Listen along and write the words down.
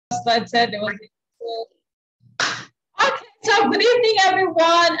started. Okay, so good evening,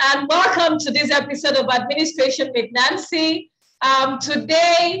 everyone, and welcome to this episode of Administration with Nancy.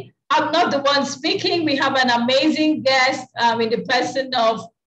 Today, I'm not the one speaking. We have an amazing guest in the person of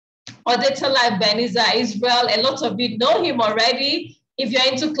Odetola Ebenezer Israel. A lot of you know him already. If you're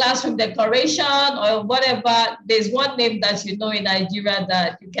into classroom decoration or whatever, there's one name that you know in Nigeria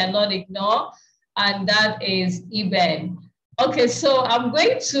that you cannot ignore, and that is Eben. Okay, so I'm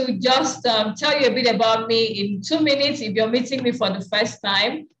going to just tell you a bit about me in 2 minutes if you're meeting me for the first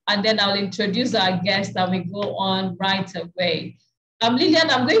time, and then I'll introduce our guest and we go on right away.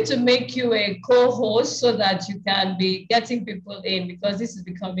 Lillian, I'm going to make you a co-host so that you can be getting people in because this is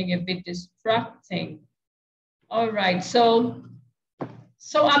becoming a bit distracting. All right, so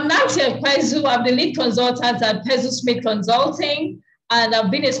I'm Nancy Ekwezu. I'm the lead consultant at Pezu Smith Consulting, and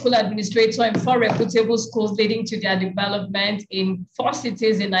I've been a school administrator in 4 reputable schools leading to their development in 4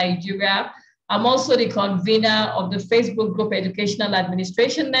 cities in Nigeria. I'm also the convener of the Facebook group Educational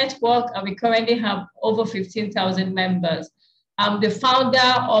Administration Network, and we currently have over 15,000 members. I'm the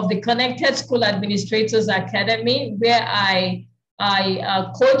founder of the Connected School Administrators Academy, where I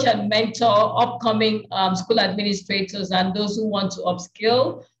coach and mentor upcoming school administrators and those who want to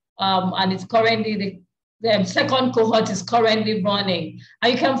upskill. And it's currently, the second cohort is currently running.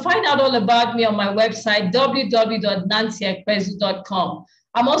 And you can find out all about me on my website, www.nancyekwezu.com.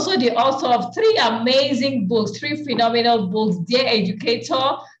 I'm also the author of 3 amazing books, 3 phenomenal books, Dear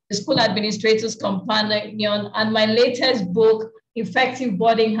Educator, The School Administrator's Companion, and my latest book, Effective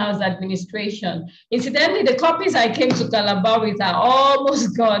Boarding House Administration. Incidentally, the copies I came to Calabar with are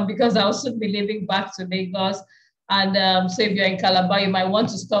almost gone because I'll soon be leaving back to Lagos. And so if you're in Calabar, you might want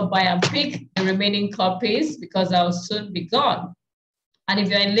to stop by and pick the remaining copies because I'll soon be gone. And if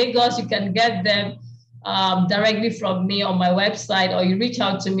you're in Lagos, you can get them directly from me on my website, or you reach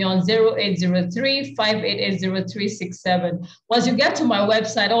out to me on 0803-588-0367. Once you get to my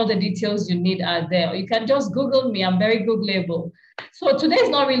website, all the details you need are there. Or you can just Google me. I'm very Googleable. So today is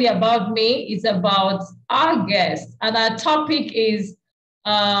not really about me. It's about our guest. And our topic is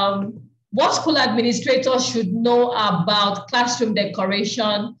what school administrators should know about classroom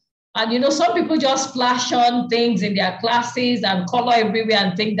decoration. And, you know, some people just splash on things in their classes and color everywhere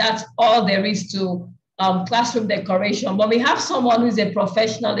and think that's all there is to classroom decoration. But we have someone who's a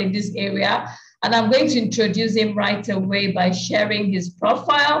professional in this area, and I'm going to introduce him right away by sharing his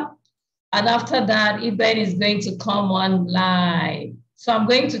profile. And after that, Eben is going to come on live. So I'm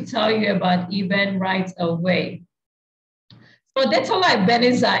going to tell you about Eben right away. So Odetola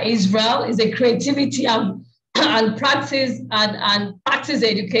Ebenezer Israel is a creativity and practice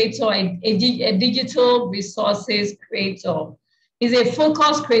educator, a digital resources creator. He's a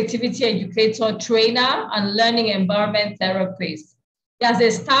focused creativity educator, trainer, and learning environment therapist. He has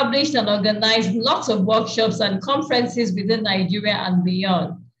established and organized lots of workshops and conferences within Nigeria and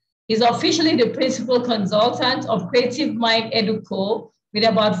beyond. He's officially the principal consultant of Creative Mind Educo with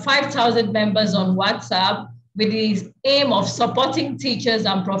about 5,000 members on WhatsApp, with the aim of supporting teachers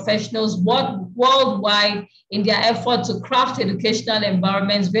and professionals worldwide in their effort to craft educational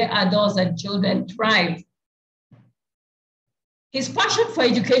environments where adults and children thrive. His passion for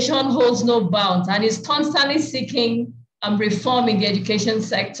education holds no bounds, and is constantly seeking reform in the education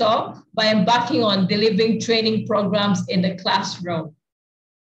sector by embarking on delivering training programs in the classroom,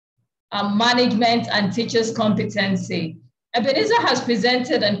 management and teachers' competency. Ebenezer has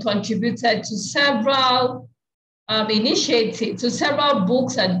presented and contributed to several initiatives, to several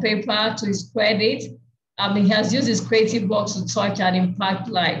books and papers to his credit. He has used his creative works to touch and impact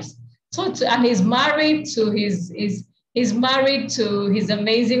lives. And he's married to He's married to his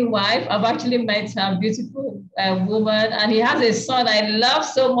amazing wife. I've actually met a beautiful woman, and he has a son I love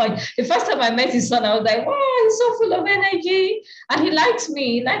so much. The first time I met his son, I was like, wow, he's so full of energy. And he liked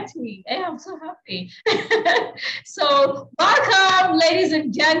me, Hey, I'm so happy. So welcome, ladies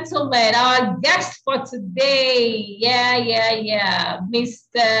and gentlemen, our guest for today.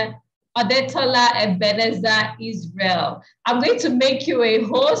 Mr. Odetola Ebenezer Israel. I'm going to make you a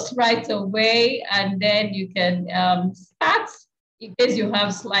host right away, and then you can start in case you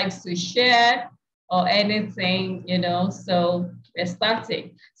have slides to share or anything, you know. So we're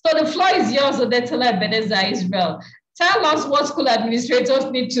starting. So the floor is yours, Odetola Ebenezer Israel. Tell us what school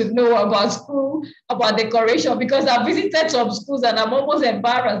administrators need to know about school, about decoration, because I've visited some schools and I'm almost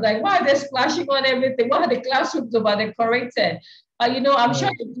embarrassed. Like, why are they splashing on everything? Why are the classrooms over decorated? You know, I'm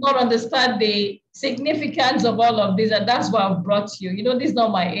sure you do not understand the significance of all of this, and that's why I've brought you. You know, this is not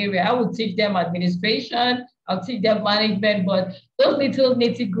my area. I would teach them administration. I'll teach them management, but those little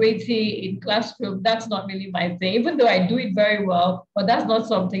nitty-gritty in classroom, that's not really my thing, even though I do it very well, but that's not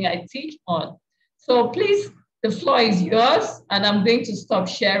something I teach on. So please, the floor is yours, and I'm going to stop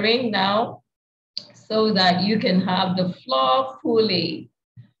sharing now so that you can have the floor fully.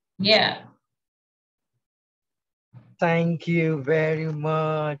 Yeah. Thank you very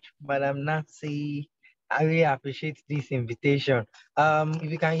much, Madam Nancy. I really appreciate this invitation.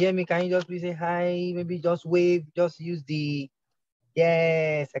 If you can hear me, can you just please say hi? Maybe just wave, just use the,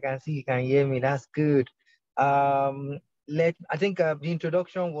 yes, I can see you can hear me. That's good. I think the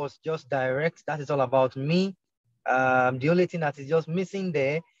introduction was just direct. That is all about me. The only thing that is just missing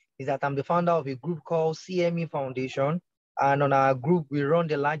there is that I'm the founder of a group called CME Foundation. And on our group, we run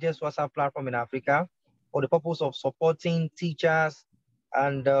the largest WhatsApp platform in Africa for the purpose of supporting teachers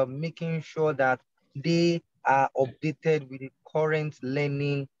and making sure that they are updated with the current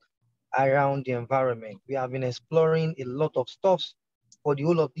learning around the environment. We have been exploring a lot of stuff. For the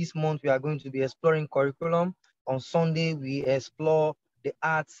whole of this month, we are going to be exploring curriculum. On Sunday, we explore the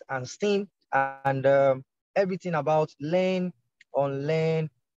arts and STEAM and everything about learn, unlearn,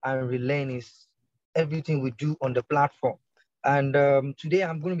 and relearn is everything we do on the platform. And today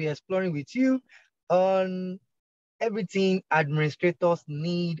I'm going to be exploring with you on everything administrators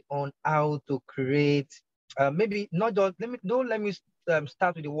need on how to create. Maybe not just let me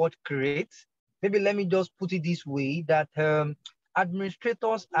start with the word create. Maybe let me just put it this way that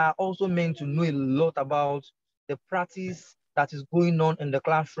administrators are also meant to know a lot about the practice that is going on in the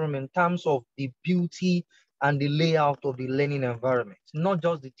classroom in terms of the beauty and the layout of the learning environment, not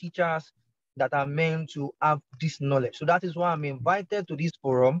just the teachers that are meant to have this knowledge. So that is why I'm invited to this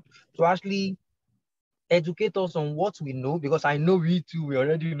forum to actually educate us on what we know, because I know we too, we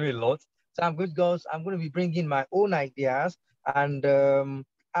already know a lot. So I'm going to be bringing my own ideas and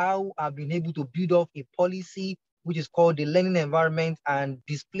how I've been able to build up a policy which is called the learning environment and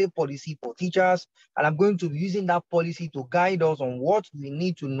display policy for teachers. And I'm going to be using that policy to guide us on what we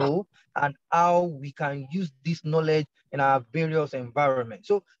need to know and how we can use this knowledge in our various environments.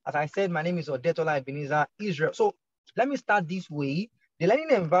 So as I said, my name is Odetola Ebenezer Israel. So let me start this way. The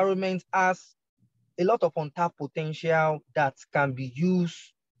learning environment has a lot of untapped potential that can be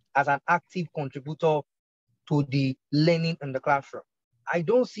used as an active contributor to the learning in the classroom. I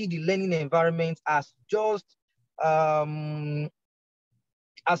don't see the learning environment um,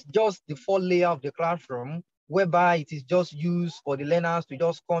 as just the full layer of the classroom, whereby it is just used for the learners to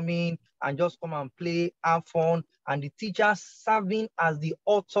just come in and just come and play, have fun, and the teacher serving as the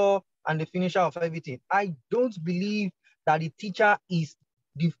author and the finisher of everything. I don't believe that the teacher is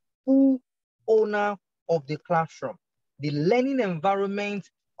the full owner of the classroom. The learning environment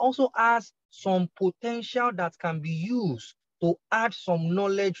also has some potential that can be used to add some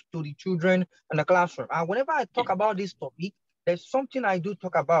knowledge to the children in the classroom. And whenever I talk about this topic, there's something I do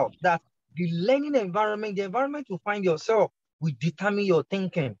talk about, that the learning environment, the environment you find yourself will determine your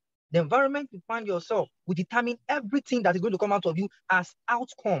thinking. The environment you find yourself will determine everything that is going to come out of you as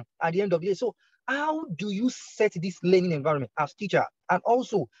outcome at the end of the day. So how do you set this learning environment as teacher? And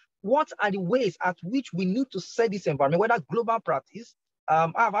also, what are the ways at which we need to set this environment, whether global practice?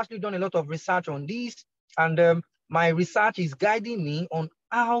 I've actually done a lot of research on this, and my research is guiding me on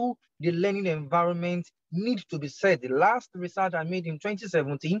how the learning environment needs to be set. The last research I made in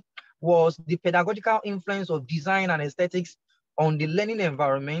 2017 was the pedagogical influence of design and aesthetics on the learning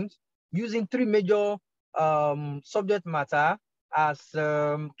environment, using three major subject matter as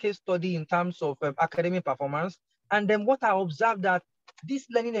case study in terms of academic performance. And then what I observed that this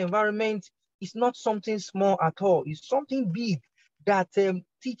learning environment is not something small at all. It's something big that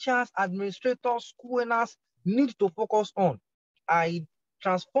teachers, administrators, school owners need to focus on. I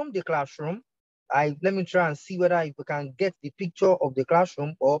transformed the classroom. Let me try and see whether we can get the picture of the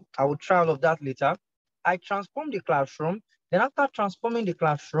classroom, or I will try all of that later. I transformed the classroom. Then after transforming the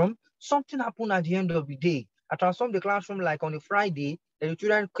classroom, something happened at the end of the day. I transformed the classroom like on a Friday. Then the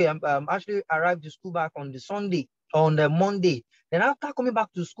children actually arrived to school back on the Sunday, on the Monday. Then after coming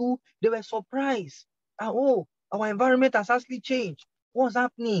back to school, they were surprised. Oh, our environment has actually changed. What's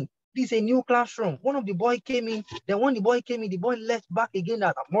happening? This is a new classroom. One of the boys came in. Then when the boy came in, the boy left back again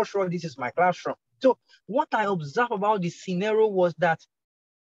that I'm not sure this is my classroom. So what I observed about the scenario was that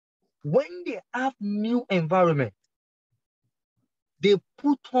when they have new environment, they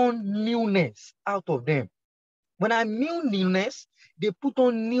put on newness out of them. When I mean newness, they put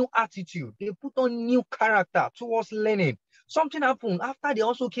on new attitude. They put on new character towards learning. Something happened after they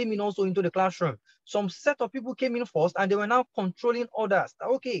also came in also into the classroom. Some set of people came in first and they were now controlling others.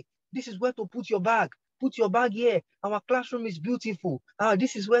 Okay, this is where to put your bag. Put your bag here. Our classroom is beautiful.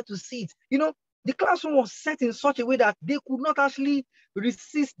 This is where to sit. You know, The classroom was set in such a way that they could not actually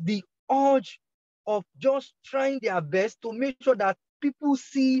resist the urge of just trying their best to make sure that people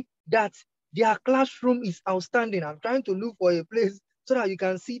see that their classroom is outstanding. I'm trying to look for a place so that you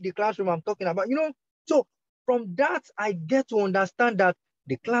can see the classroom I'm talking about. So from that, I get to understand that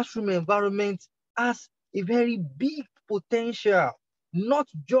the classroom environment has a very big potential, not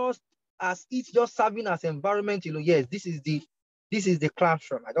just as it's just serving as environment. Yes, this is the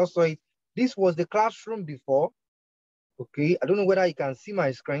classroom. I just saw it. This was the classroom before. Okay, I don't know whether you can see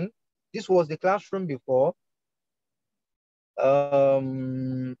my screen. This was the classroom before. Let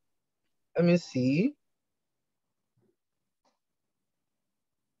me see.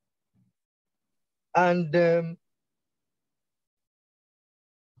 And the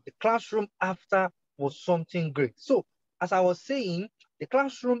classroom after was something great. So as I was saying, the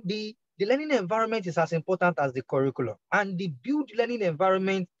classroom, the learning environment is as important as the curriculum. And the built learning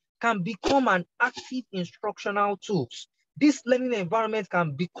environment can become an active instructional tool. This learning environment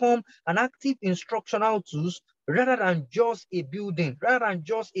can become an active instructional tool rather than just a building, rather than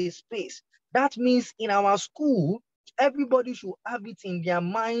just a space. That means in our school, everybody should have it in their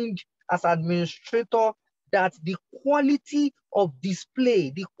mind as administrator that the quality of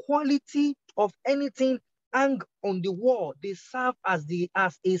display, the quality of anything hang on the wall, they serve as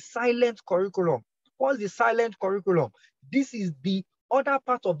a silent curriculum. What's the silent curriculum? This is the other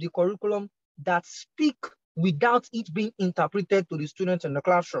part of the curriculum that speak without it being interpreted to the students in the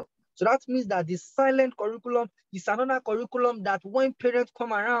classroom. So that means that the silent curriculum is another curriculum that when parents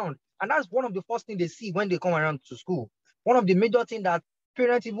come around, and that's one of the first things they see when they come around to school. One of the major things that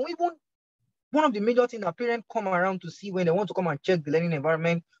parents, even one of the major things that parents come around to see when they want to come and check the learning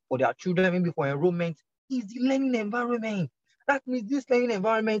environment for their children, maybe for enrollment, is the learning environment. That means this learning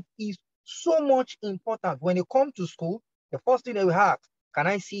environment is so much important. When you come to school, the first thing that we have, can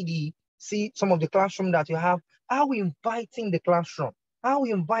I see some of the classroom that you have? How we inviting the classroom? How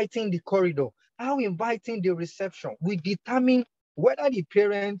we inviting the corridor? How we inviting the reception? We determine whether the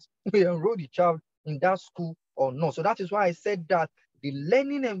parents will enroll the child in that school or not. So that is why I said that the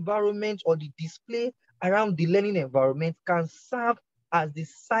learning environment or the display around the learning environment can serve as the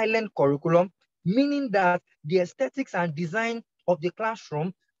silent curriculum, meaning that the aesthetics and design of the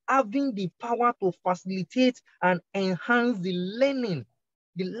classroom having the power to facilitate and enhance the learning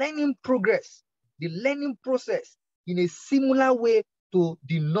progress, the learning process in a similar way to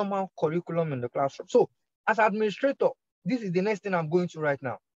the normal curriculum in the classroom. So as administrator, this is the next thing I'm going to right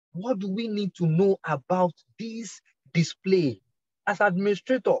now. What do we need to know about this display? As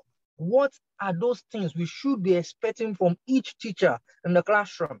administrator, what are those things we should be expecting from each teacher in the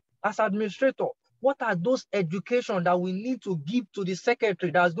classroom? As administrator, what are those education that we need to give to the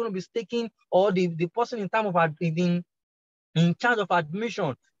secretary that's going to be taking, or the person in terms of in charge of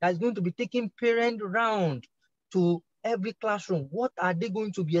admission that is going to be taking parent round to every classroom? What are they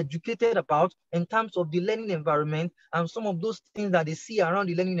going to be educated about in terms of the learning environment and some of those things that they see around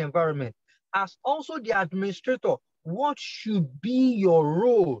the learning environment? As also the administrator, what should be your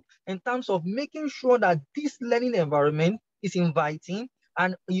role in terms of making sure that this learning environment is inviting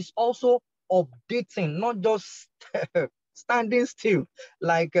and is also updating, not just standing still?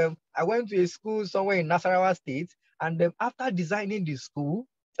 Like I went to a school somewhere in Nasarawa State, and after designing the school,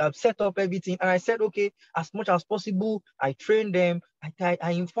 I've set up everything, and I said, okay, as much as possible, I trained them.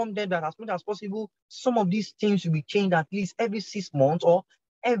 I informed them that as much as possible, some of these things will be changed at least every 6 months or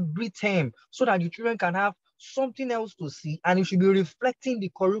every term, so that the children can have something else to see, and it should be reflecting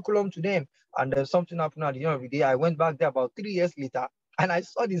the curriculum to them. And then something happened at the end of the day. I went back there about 3 years later, and I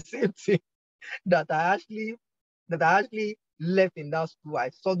saw the same thing that I actually left in that school. I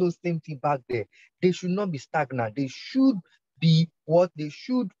saw those same things back there. They should not be stagnant. They should be what they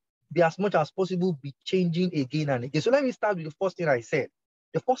should be, as much as possible, be changing again and again. So let me start with the first thing I said.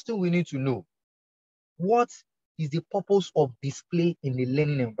 The first thing we need to know, what is the purpose of display in the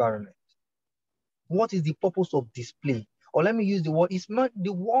learning environment? What is the purpose of display? Or let me use the word, it's not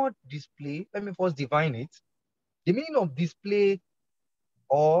the word display. Let me first define it. The meaning of display,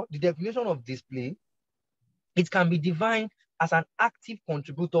 or the definition of display, it can be defined as an active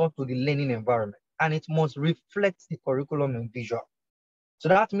contributor to the learning environment, and it must reflect the curriculum and visual. So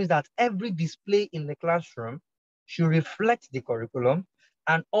that means that every display in the classroom should reflect the curriculum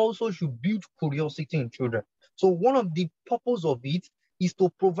and also should build curiosity in children. So one of the purpose of it is to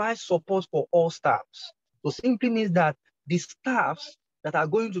provide support for all staffs. So simply means that the staffs that are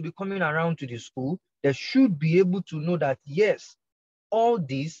going to be coming around to the school, they should be able to know that, yes, all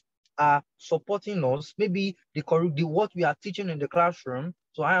these are supporting us. Maybe the what we are teaching in the classroom.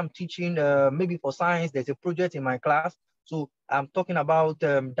 So I am teaching maybe for science, there's a project in my class. So I'm talking about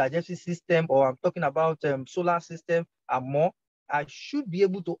digestive system, or I'm talking about solar system and more. I should be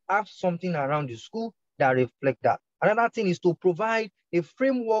able to have something around the school that reflect that. Another thing is to provide a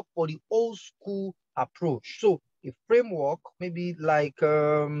framework for the old school approach. So a framework, maybe like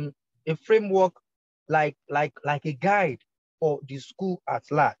a framework like a guide for the school at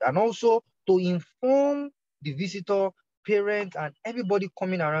large, and also to inform the visitor, parents, and everybody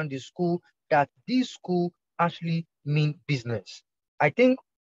coming around the school that this school actually mean business. I think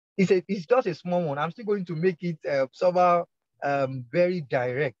it's just a small one. I'm still going to make it somehow very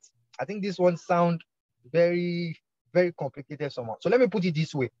direct. I think this one sound very, very complicated somehow. So let me put it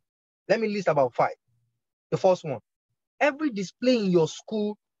this way. Let me list about 5. The first one, every display in your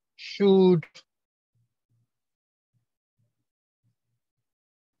school should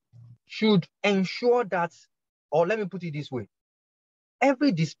ensure that, or let me put it this way,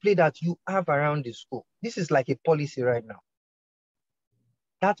 every display that you have around the school, this is like a policy right now.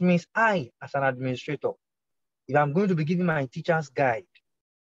 That means I, as an administrator, if I'm going to be giving my teacher's guide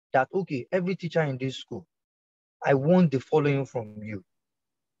that, okay, every teacher in this school, I want the following from you.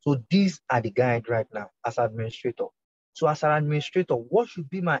 So these are the guide right now as administrator. So as an administrator, what should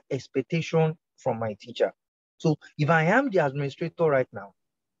be my expectation from my teacher? So if I am the administrator right now,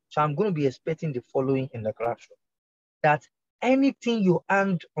 so I'm going to be expecting the following in the classroom. That anything you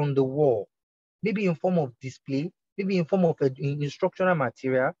hang on the wall, maybe in form of display, maybe in form of instructional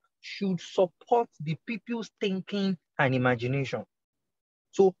material, should support the pupils' thinking and imagination.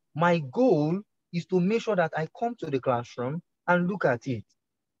 So my goal is to make sure that I come to the classroom and look at it.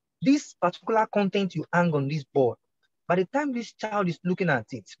 This particular content you hang on this board, by the time this child is looking at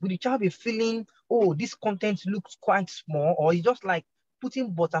it, will the child be feeling, oh, this content looks quite small, or it's just like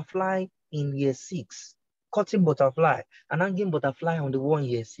putting butterfly in year 6, cutting butterfly and hanging butterfly on the wall in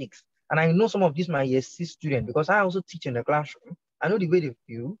year 6. And I know some of these my year 6 students, because I also teach in the classroom. I know the way they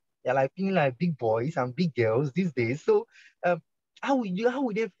feel. They're like feeling like big boys and big girls these days. So how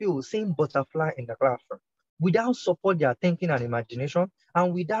would they feel seeing butterfly in the classroom without support their thinking and imagination,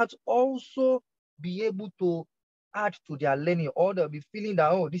 and without also be able to add to their learning, or they'll be feeling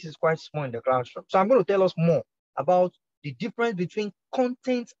that, oh, this is quite small in the classroom. So I'm going to tell us more about the difference between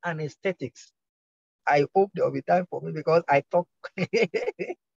content and aesthetics. I hope there'll be time for me, because I talk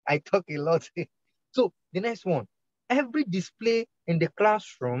I talk a lot. So the next one, every display in the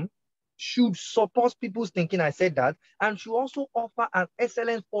classroom should support people's thinking. I said that, and should also offer an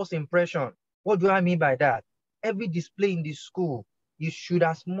excellent first impression. What do I mean by that? Every display in the school, you should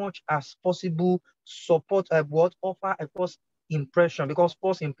as much as possible support what offer a first impression, because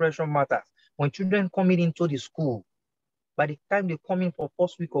first impression matters. When children coming into the school, by the time they come in for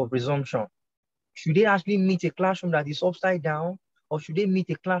first week of resumption, should they actually meet a classroom that is upside down, or should they meet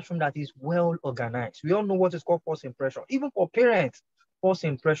a classroom that is well organized? We all know what is called first impression. Even for parents, first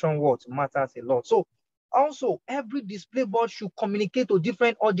impression what matters a lot. So also, every display board should communicate to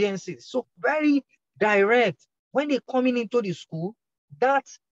different audiences. So very direct. When they're coming into the school, that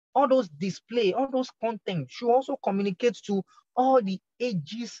all those display, all those content should also communicate to all the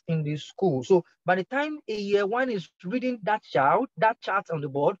ages in the school. So by the time a year 1 is reading that chart on the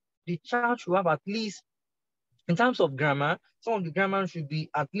board, the child should have at least, in terms of grammar, some of the grammar should be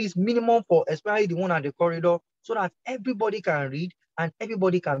at least minimum for, especially the one at the corridor, so that everybody can read and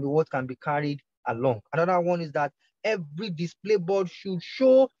everybody can be what can be carried along. Another one is that every display board should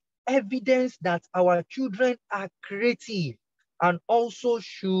show evidence that our children are creative, and also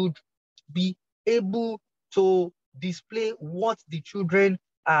should be able to display what the children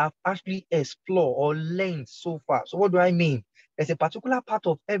have actually explored or learned so far. So what do I mean? There's a particular part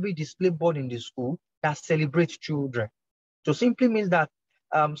of every display board in the school that celebrates children. So simply means that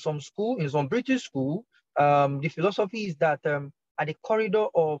in some British school, the philosophy is that at the corridor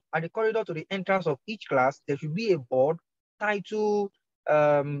to the entrance of each class, there should be a board titled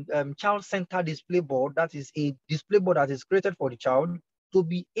child-centered display board. That is a display board that is created for the child to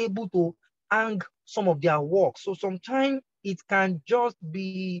be able to hang some of their work. So sometimes it can just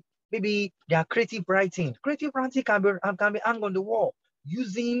be maybe their creative writing. Creative writing can be hung on the wall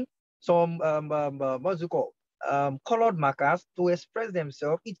using some what's it called? Colored markers to express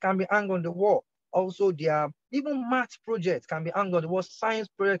themselves. It can be hung on the wall. Also, their even math projects can be hung on the wall. Science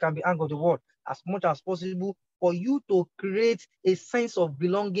project can be hung on the wall as much as possible. For you to create a sense of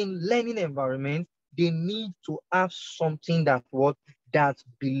belonging, learning environment, they need to have something that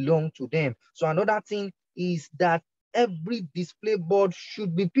belong to them. So another thing is that every display board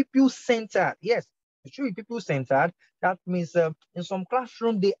should be people-centered. Yes, it should be people-centered. That means in some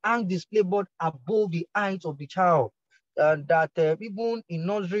classroom, they hang display board above the height of the child. That even in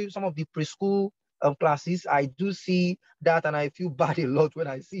nursery, some of the preschool classes, I do see that, and I feel bad a lot when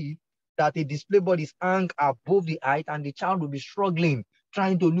I see that a display board is hung above the height and the child will be struggling,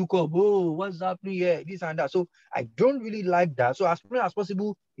 trying to look up, oh, what's happening here, this and that. So I don't really like that. So as much as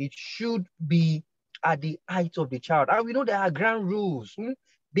possible, it should be at the height of the child. And we know there are ground rules.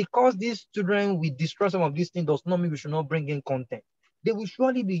 Because these children will destroy some of these things does not mean we should not bring in content. They will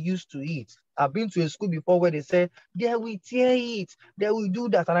surely be used to it. I've been to a school before where they said, they will tear it, they will do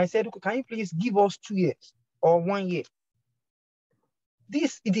that. And I said, can you please give us 2 years or 1 year?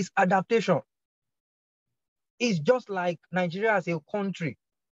 It is adaptation. It's just like Nigeria as a country.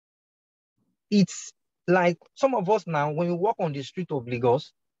 It's like some of us now, when we walk on the street of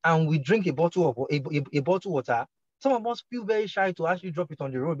Lagos and we drink a bottle of a bottle water, some of us feel very shy to actually drop it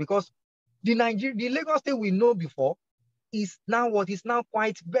on the road because the Lagos state we know before is now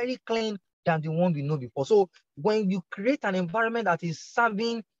quite very clean than the one we know before. So when you create an environment that is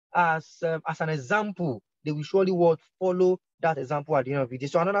serving as an example, they will surely follow that example at the end of the day.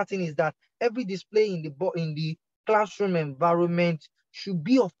 So another thing is that every display in the classroom environment should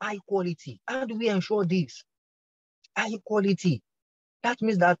be of high quality. How do we ensure this? High quality. That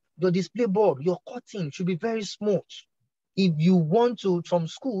means that your display board, your cutting should be very smooth. If you want to, from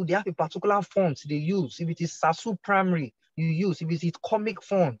school, they have a particular font they use. If it is Sasu Primary, you use. If it is comic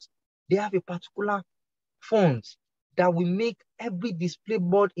font, they have a particular font that will make every display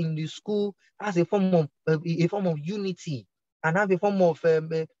board in the school as a form of unity and have a form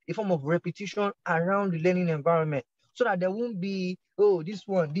of repetition around the learning environment, so that there won't be, oh, this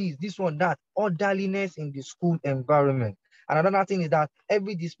one, this one, that, orderliness in the school environment. And another thing is that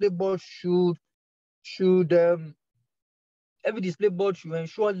every display board should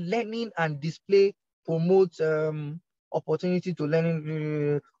ensure learning and display promotes opportunity to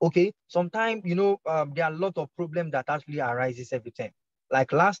learning. Okay, sometimes there are a lot of problems that actually arises every time.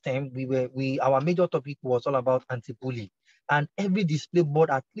 Like last time, our major topic was all about anti-bully, and every display board,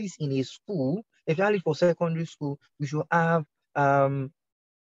 at least in a school, especially for secondary school, we should have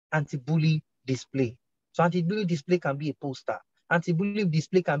anti-bully display. So anti-bully display can be a poster. Anti-bully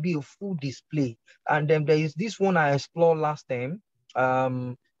display can be a full display. And then there is this one I explored last time.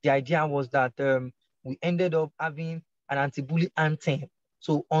 The idea was that we ended up having an anti-bully anthem.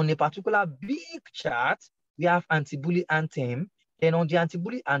 So on a particular big chart, we have anti-bully anthem. Then on the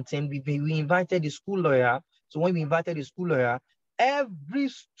anti-bully anthem, we invited the school lawyer. So when we invited the school lawyer, every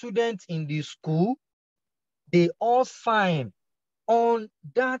student in the school, they all signed on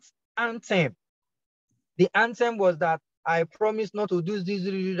that anthem. The anthem was that I promise not to do this,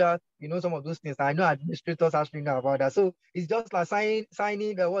 do that, some of those things. I know administrators actually know about that. So it's just like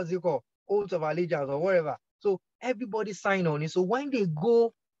signing what's it called? Oath of allegiance or whatever. So everybody sign on it. So when they,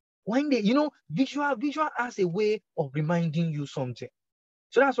 visual has a way of reminding you something.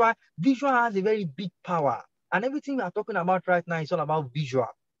 So that's why visual has a very big power. And everything we are talking about right now is all about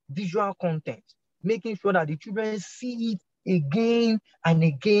visual content, making sure that the children see it again and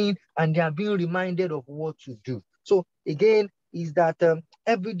again, and they are being reminded of what to do. So again, is that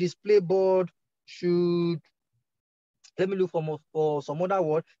every display board should, let me look for some other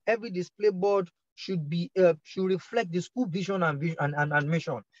word. Every display board should reflect the school vision and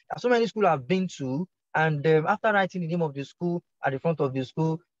mission. There are so many schools I've been to, and after writing the name of the school at the front of the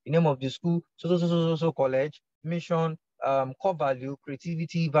school, the name of the school, so college, mission, core value,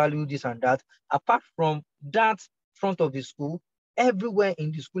 creativity, value, this and that. Apart from that front of the school, everywhere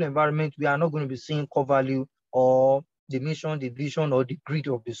in the school environment, we are not going to be seeing core value or the mission, the vision, or the grid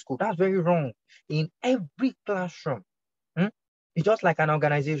of the school. That's very wrong. In every classroom, it's just like an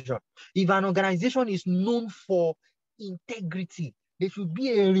organization. If an organization is known for integrity, there should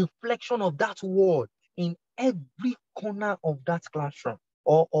be a reflection of that word in every corner of that classroom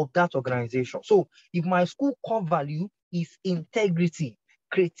or of that organization. So if my school core value is integrity,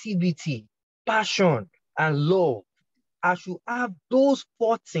 creativity, passion, and love, I should have those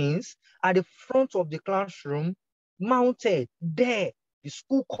 4 things at the front of the classroom mounted there, the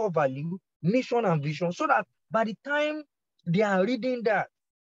school core value, mission, and vision, so that by the time they are reading that,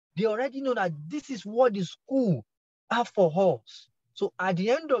 they already know that this is what the school have for us. So at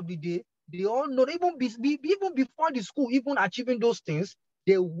the end of the day, they all know, even before the school even achieving those things,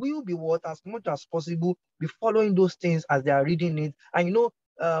 they will be as much as possible be following those things as they are reading it. And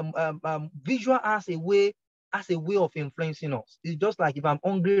visual as a way of influencing us. It's just like if I'm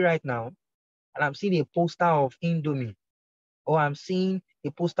hungry right now and I'm seeing a poster of Indomie, or I'm seeing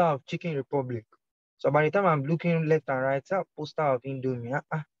a poster of Chicken Republic. So by the time I'm looking left and right, that poster of Indomie,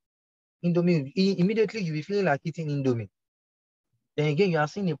 Indomie, immediately you'll be feeling like eating Indomie. Then again, you are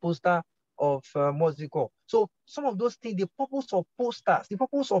seeing a poster of what's it called? So some of those things, the purpose of posters, the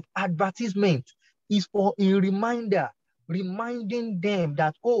purpose of advertisement is for a reminder, reminding them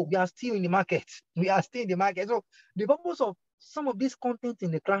that, oh, we are still in the market. We are still in the market. So the purpose of some of this content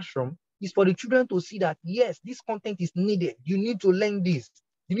in the classroom is for the children to see that, yes, this content is needed. You need to learn this.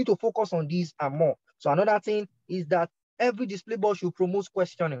 You need to focus on this and more. So another thing is that every display board should promote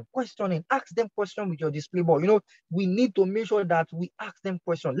questioning. Questioning, ask them questions with your display board. We need to make sure that we ask them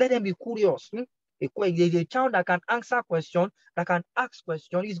questions. Let them be curious. A child that can answer question, that can ask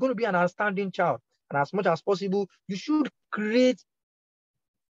question, is going to be an outstanding child. And as much as possible, you should make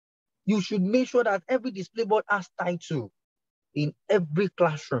sure that every display board has title. In every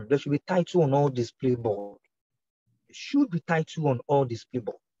classroom, there should be title on all display board. It should be title on all display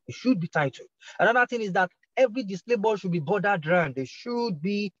board. It should be title. Another thing is that every display board should be bordered around. There should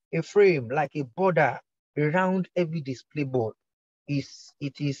be a frame, like a border around every display board. It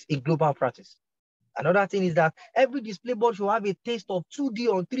is a global practice. Another thing is that every display board should have a taste of 2D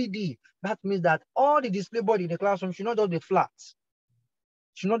or 3D. That means that all the display board in the classroom should not just be flat.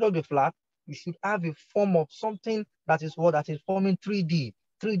 Should not just be flat. You should have a form of something that is forming 3D,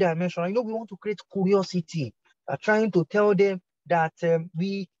 three-dimensional. We want to create curiosity. Trying to tell them that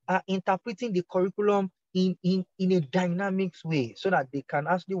we are interpreting the curriculum in a dynamic way so that they can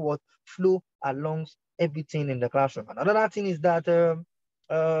actually flow along everything in the classroom. Another thing is that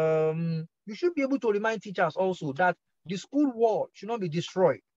you should be able to remind teachers also that the school wall should not be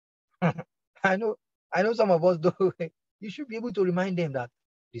destroyed. I know some of us do. You should be able to remind them that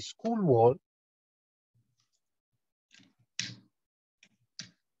the school wall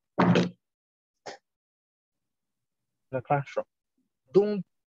the classroom. Don't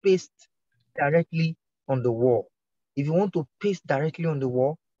paste directly on the wall. If you want to paste directly on the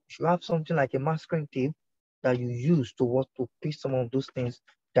wall, you should have something like a masking tape that you use to paste some of those things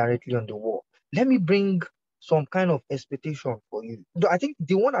directly on the wall. Let me bring some kind of expectation for you. I think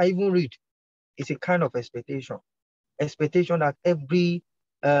the one I even read is a kind of expectation. Expectation that every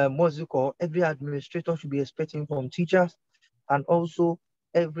every administrator should be expecting from teachers, and also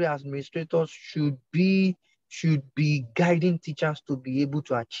every administrator should be guiding teachers to be able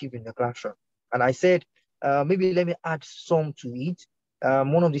to achieve in the classroom. And I said, maybe let me add some to it.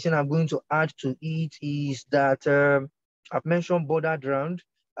 One of the things I'm going to add to it is that I've mentioned bordered round,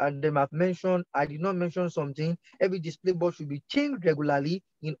 and then I did not mention something. Every display board should be changed regularly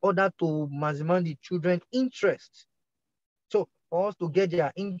in order to maximize the children's interest. So for us to get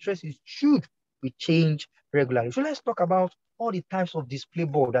their interest, it should be changed regularly. So let's talk about all the types of display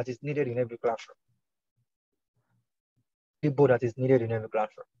board that is needed in every classroom. Display board that is needed in every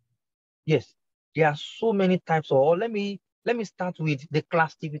classroom. Yes, there are so many types of. Let me start with the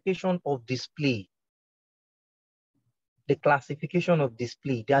classification of display. The classification of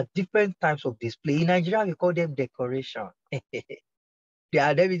display. There are different types of display. In Nigeria, we call them decoration. Let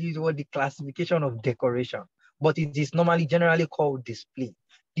me use the classification of decoration, but it is normally generally called display.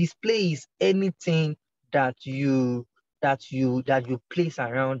 Display is anything that you place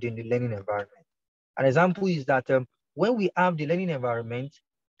around in the learning environment. An example is that when we have the learning environment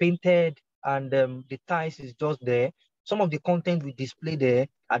painted and the tiles is just there, some of the content we display there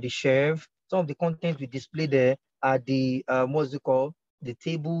at the shelf, some of the content we display there at the the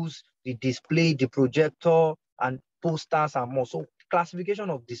tables, the display, the projector, and posters and more. So classification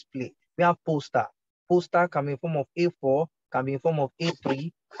of display. We have poster. Poster can be in form of A4, can be in form of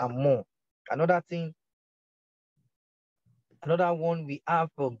A3, and more. Another one we have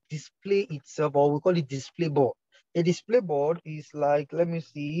display itself, or we call it display board. A display board is like, let me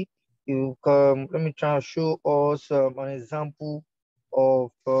see, let me try and show us an example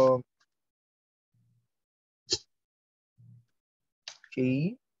of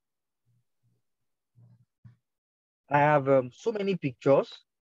okay. I have so many pictures,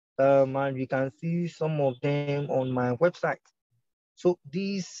 and you can see some of them on my website. So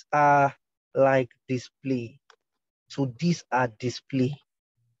these are like display. So these are display.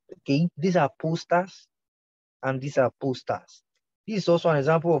 Okay, these are posters, and these are posters. This is also an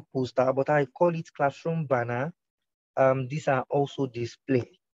example of poster, but I call it classroom banner. These are also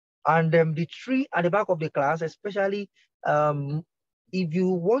display. And the tree at the back of the class, especially if you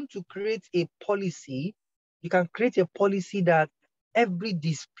want to create a policy, you can create a policy that every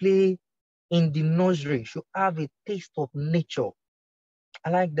display in the nursery should have a taste of nature.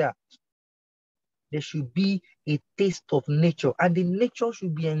 I like that. There should be a taste of nature, and the nature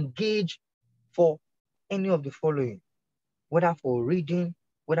should be engaged for any of the following, whether for reading,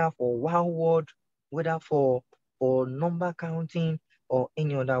 whether for wow word, whether for number counting, or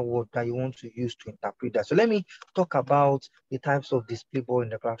any other word that you want to use to interpret that. So let me talk about the types of display board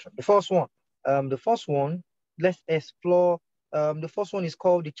in the classroom. The first one, let's explore The first one is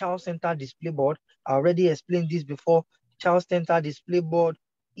called the child-centered display board. I already explained this before. Child-centered display board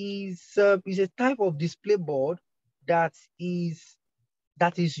is a type of display board that is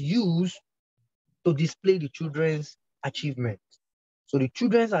used to display the children's achievement. So the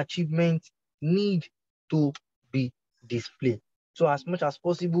children's achievement need to be displayed. So as much as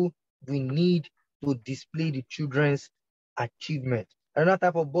possible, we need to display the children's achievement. Another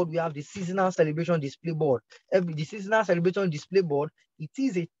type of board, we have the seasonal celebration display board. The seasonal celebration display board, it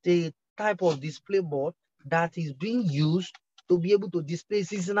is a type of display board that is being used to be able to display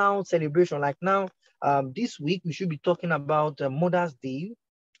seasonal celebration. Like now, this week, we should be talking about Mother's Day.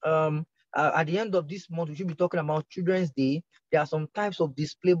 At the end of this month, we should be talking about Children's Day. There are some types of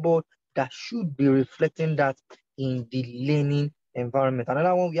display board that should be reflecting that in the learning environment.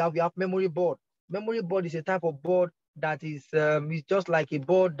 Another one, we have memory board. Memory board is a type of board that is just like a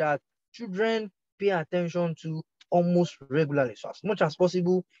board that children pay attention to almost regularly. So as much as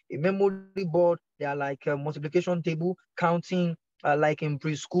possible, a memory board, they are like a multiplication table, counting, like in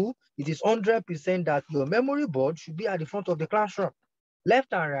preschool. It is 100% that your memory board should be at the front of the classroom.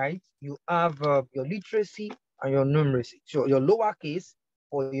 Left and right, you have your literacy and your numeracy. So your lowercase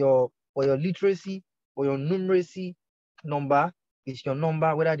for your literacy, for your numeracy number is your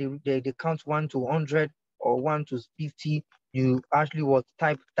number, whether they count 1 to 100 or 1 to 50. You actually will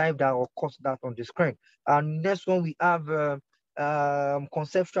type that or cut that on the screen. And next one, we have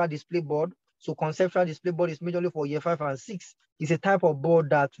conceptual display board. So conceptual display board is majorly for year 5 and 6. It's a type of board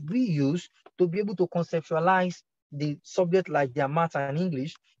that we use to be able to conceptualize the subject like their math and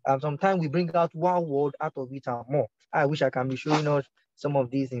English. Sometimes we bring out one word out of it and more. I wish I can be showing us some of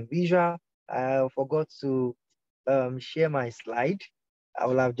these in visual. I forgot to share my slide. I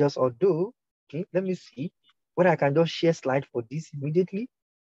will have just do. Okay, let me see whether I can just share slide for this immediately.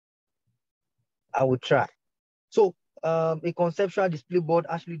 I will try. So a conceptual display board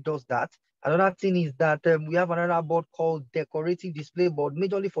actually does that. Another thing is that we have another board called decorative display board,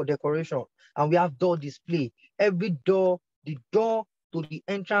 majorly for decoration. And we have door display. Every door, the door to the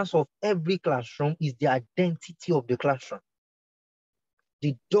entrance of every classroom is the identity of the classroom.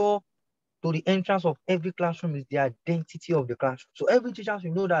 The door to the entrance of every classroom is the identity of the classroom. So every teacher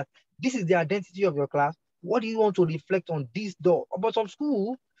should know that this is the identity of your class. What do you want to reflect on this door? But some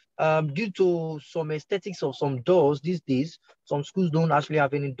school, due to some aesthetics of some doors these days, some schools don't actually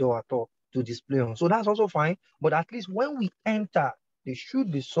have any door at all to display on. So that's also fine. But at least when we enter, there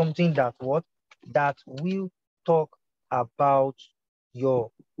should be something that will talk about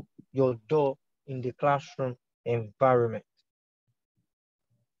your door in the classroom environment.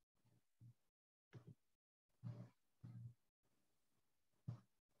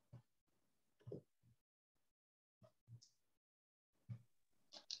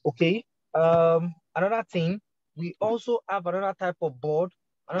 Okay. Another thing, we also have another type of board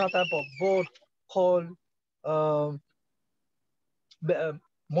called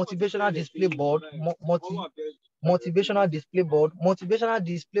motivational display board. Motivational display board. Motivational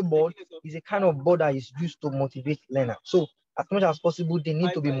display board is a kind of board that is used to motivate learners. So as much as possible, they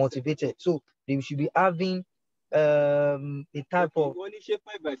need to be motivated. So they should be having a type of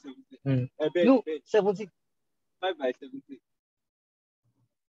 5 by 70. No, 70. 5 by 70.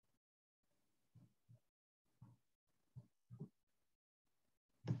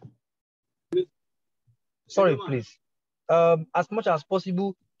 Sorry, please. As much as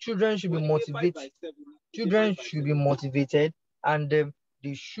possible, children should be motivated. Children should be motivated, and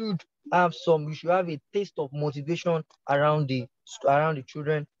they should have we should have a taste of motivation around the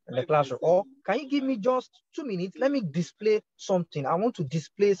children in the classroom. Or can you give me just 2 minutes? Let me display something. I want to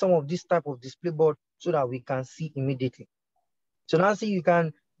display some of this type of display board so that we can see immediately. So Nancy, you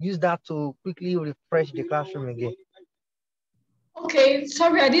can use that to quickly refresh the classroom again. Okay,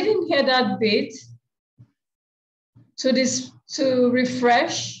 sorry, I didn't hear that bit. To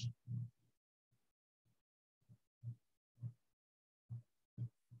refresh.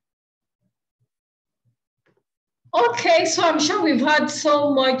 Okay, so I'm sure we've had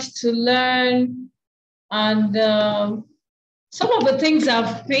so much to learn, and some of the things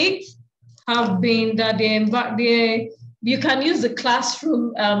I've picked have been that you can use the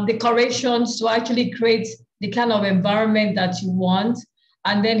classroom decorations to actually create the kind of environment that you want.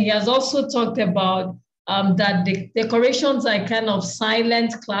 And then he has also talked about that the decorations are kind of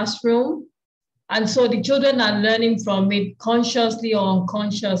silent classroom. And so the children are learning from it consciously or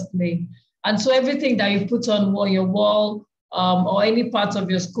unconsciously. And so everything that you put on your wall or any part of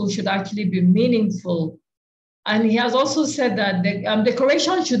your school should actually be meaningful. And he has also said that the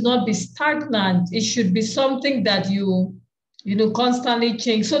decoration should not be stagnant. It should be something that you constantly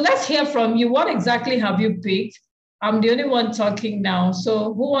change. So let's hear from you. What exactly have you picked? I'm the only one talking now.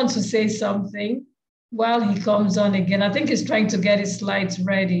 So who wants to say something while he comes on again? I think he's trying to get his slides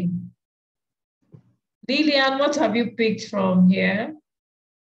ready. Lillian, what have you picked from here?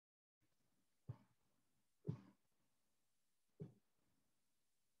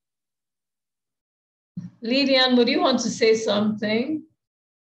 Lillian, would you want to say something?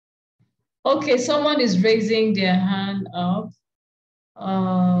 Okay, someone is raising their hand up.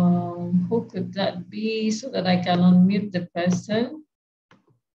 Who could that be so that I can unmute the person?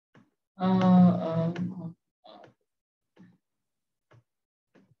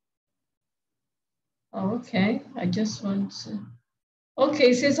 Okay, I just want to.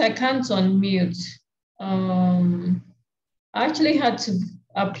 Okay, since I can't unmute, I actually had to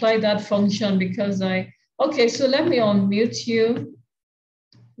apply that function because okay, so let me unmute you.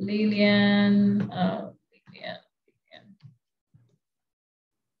 Lillian, Lillian.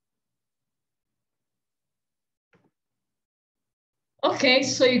 Okay,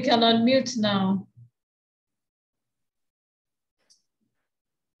 so you can unmute now.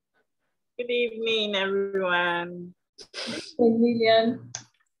 Good evening, everyone. Hey, Lillian.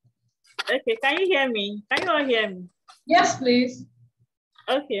 Okay, can you hear me? Can you all hear me? Yes, please.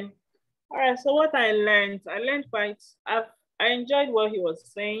 Okay. All right, so what I learned I enjoyed what he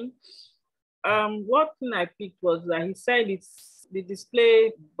was saying. One thing I picked was that he said the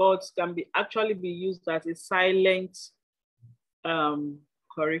display boards can actually be used as a silent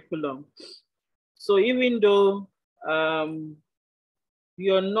curriculum. So even though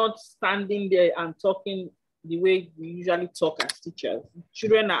you're not standing there and talking the way we usually talk as teachers,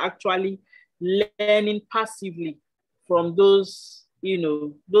 children are actually learning passively from those,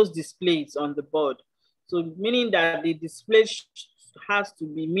 those displays on the board. So meaning that the display has to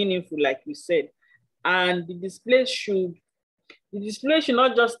be meaningful, like we said, and the display should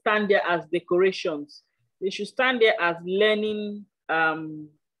not just stand there as decorations. They should stand there as learning.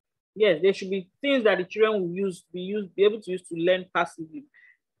 Yes, there should be things that the children will be able to use to learn passively.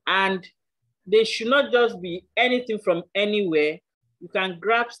 And they should not just be anything from anywhere. You can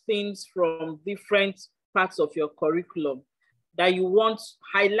grab things from different parts of your curriculum that you want,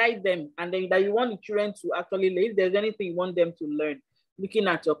 highlight them, and then that you want the children to actually learn. If there's anything you want them to learn, looking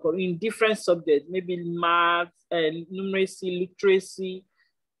at your in different subjects, maybe math, numeracy, literacy,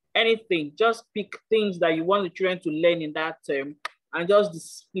 anything, just pick things that you want the children to learn in that term and just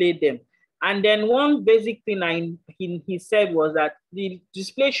display them. And then one basic thing he said was that the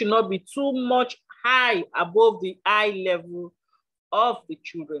display should not be too much high above the eye level of the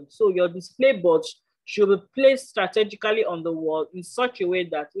children. So your display boards should be placed strategically on the wall in such a way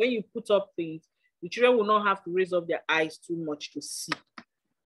that when you put up things, the children will not have to raise up their eyes too much to see.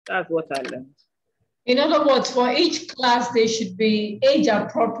 That's what I learned. In other words, for each class, there should be age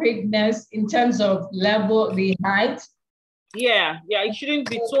appropriateness in terms of level, the height. Yeah, it shouldn't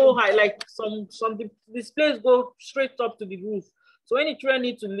be so high. Like some displays go straight up to the roof. So when the children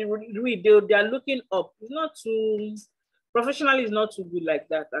need to read, they are looking up. It's not too professionally. It's not too good like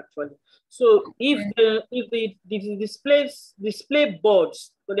that actually. So if the display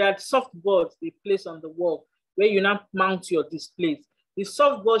boards, so they are soft boards they place on the wall where you now mount your displays. The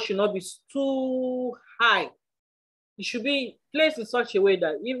soft board should not be too high. It should be placed in such a way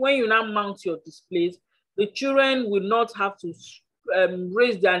that when you now mount your displays, the children will not have to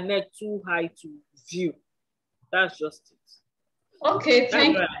raise their neck too high to view. That's just it. Okay,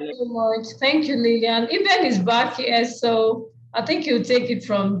 thank you so much. Thank you, Lillian. Eben is back here, so I think you'll take it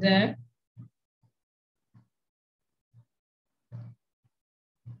from there.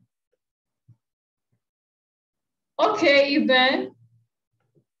 Okay, Eben.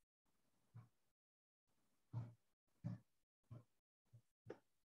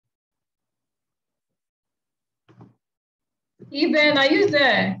 Eben, are you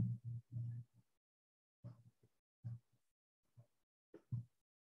there?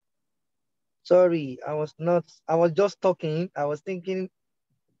 Sorry, I was just talking. I was thinking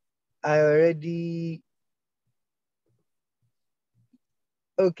I already.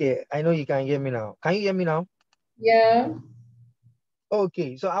 Okay, I know you can hear me now. Can you hear me now? Yeah.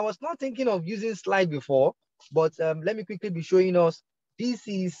 Okay, so I was not thinking of using slide before, but let me quickly be showing us. This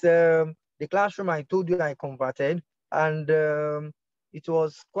is the classroom I told you I converted, and it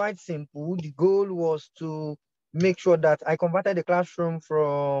was quite simple. The goal was to make sure that I converted the classroom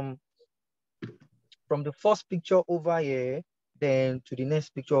from the first picture over here, then to the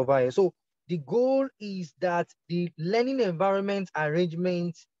next picture over here. So the goal is that the learning environment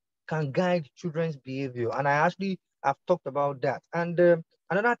arrangement can guide children's behavior. And I actually have talked about that. And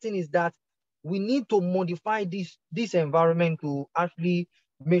another thing is that we need to modify this environment to actually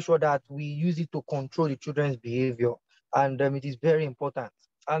make sure that we use it to control the children's behavior. And it is very important.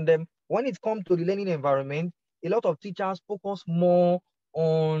 And when it comes to the learning environment, a lot of teachers focus more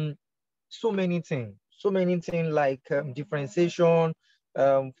on so many things like differentiation,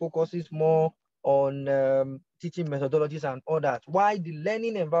 focuses more on teaching methodologies and all that. Why the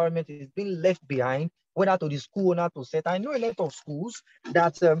learning environment is being left behind, whether to the school owner to set. I know a lot of schools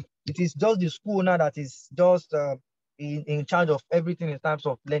that it is just the school owner that is just in charge of everything in terms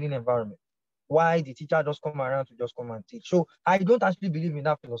of learning environment. Why the teacher just come around to just come and teach. So I don't actually believe in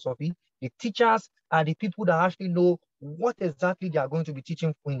that philosophy. The teachers are the people that actually know what exactly they are going to be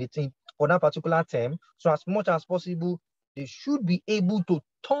teaching in the team for that particular term. So as much as possible, they should be able to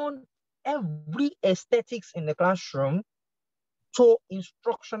turn every aesthetics in the classroom to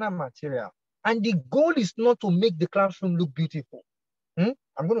instructional material. And the goal is not to make the classroom look beautiful.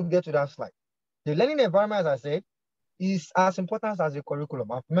 I'm going to get to that slide. The learning environment, as I said, is as important as the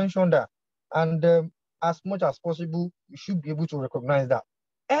curriculum. I've mentioned that. And as much as possible, you should be able to recognize that.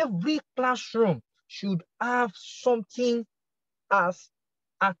 Every classroom should have something as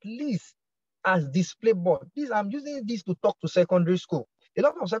at least as display board. I'm using this to talk to secondary school. A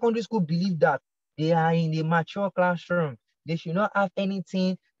lot of secondary school believe that they are in a mature classroom. They should not have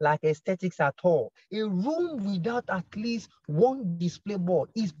anything like aesthetics at all. A room without at least one display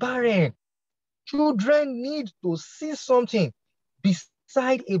board is barren. Children need to see something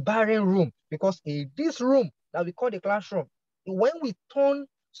beside a barren room, because this room that we call the classroom, when we turn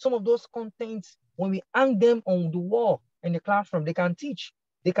some of those contents, when we hang them on the wall in the classroom, they can teach,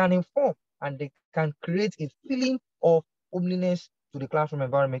 they can inform, and they can create a feeling of homeliness to the classroom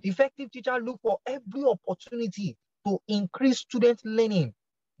environment. Effective teachers look for every opportunity to increase student learning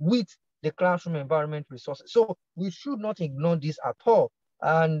with the classroom environment resources. So we should not ignore this at all.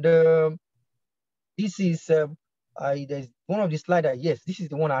 And this is there's one of the slides that, yes, this is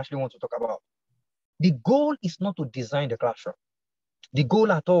the one I actually want to talk about. The goal is not to design the classroom. The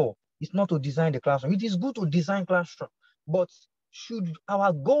goal at all is not to design the classroom. It is good to design classroom, but should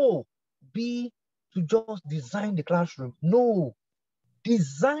our goal be to just design the classroom? No.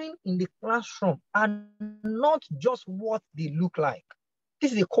 Design in the classroom are not just what they look like.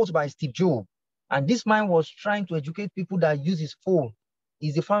 This is a quote by Steve Jobs, and this man was trying to educate people that use his phone.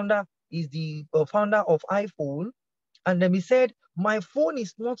 He's the founder of iPhone, and then he said, "My phone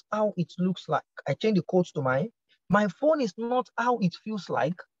is not how it looks like." I changed the quote to mine. "My phone is not how it feels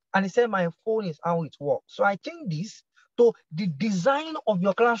like," and he said, "My phone is how it works." So I changed this to the design of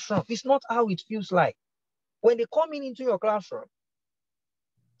your classroom. It's not how it feels like. When they come into your classroom,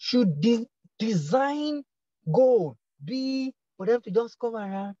 should the design goal be for them to just come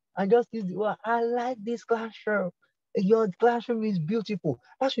around and just use the word, "I like this classroom. Your classroom is beautiful"?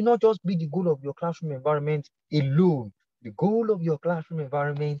 That should not just be the goal of your classroom environment alone. The goal of your classroom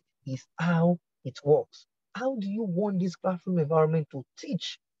environment is how it works. How do you want this classroom environment to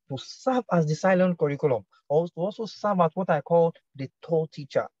teach, to serve as the silent curriculum, or to also serve as what I call the third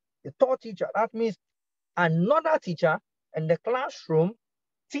teacher? The third teacher, that means another teacher in the classroom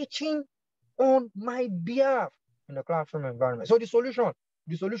teaching on my behalf in the classroom environment. So the solution,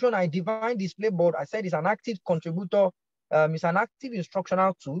 I defined display board. I said it's an active contributor. It's an active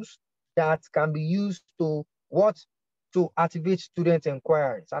instructional tools that can be used to activate student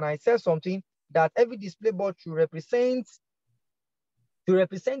inquiries. And I said something that every display board should represent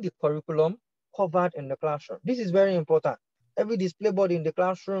the curriculum covered in the classroom. This is very important. Every display board in the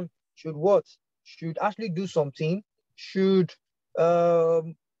classroom should what? Should actually do something, should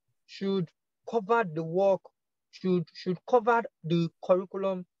cover the work, should cover the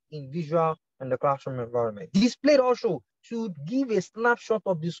curriculum in visual in the classroom environment. Display also should give a snapshot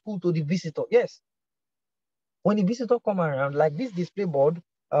of the school to the visitor. Yes. When the visitor come around, like this display board,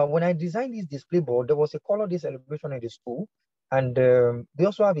 when I designed this display board, there was a color day celebration in the school. And they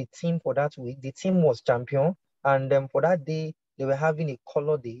also have a team for that week. The team was champion. And for that day, they were having a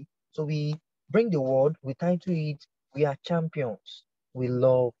color day. So we bring the word, we title it, "We are champions. We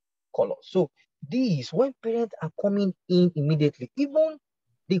love color." So these, when parents are coming in immediately, even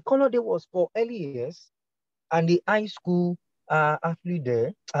the color day was for early years, and the high school are actually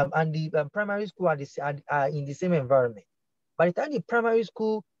there, and the primary school are in the same environment. By the time the primary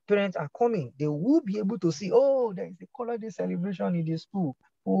school parents are coming, they will be able to see, "Oh, there is a color day celebration in the school.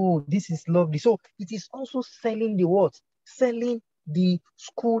 Oh, this is lovely." So it is also selling the what? Selling the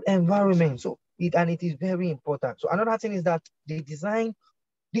school environment. So it is very important. So another thing is that the design,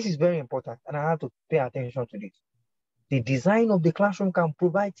 this is very important, and I have to pay attention to this. The design of the classroom can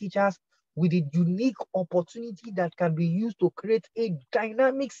provide teachers with a unique opportunity that can be used to create a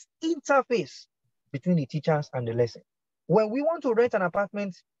dynamic interface between the teachers and the lesson. When we want to rent an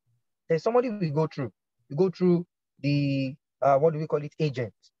apartment, there's somebody we go through. We go through the, what do we call it,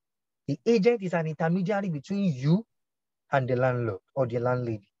 agent. The agent is an intermediary between you and the landlord or the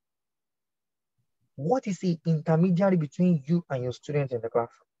landlady. What is the intermediary between you and your students in the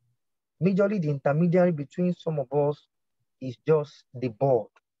classroom? Majorly, the intermediary between some of us is just the board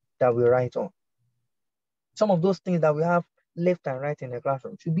that we write on. Some of those things that we have left and right in the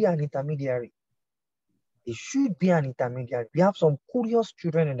classroom should be an intermediary. It should be an intermediary. We have some curious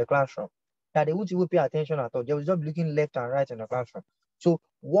children in the classroom that they won't even pay attention at all. They will just be looking left and right in the classroom. So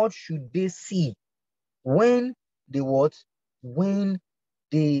what should they see when they what? When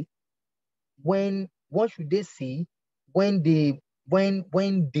they what should they see when they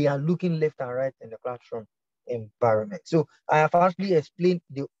are looking left and right in the classroom environment? So I have actually explained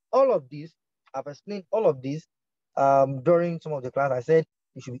all of this. I've explained all of this during some of the class. I said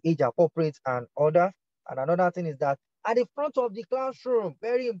it should be age appropriate and order. And another thing is that at the front of the classroom,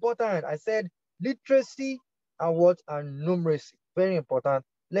 very important. I said literacy and what and numeracy, very important.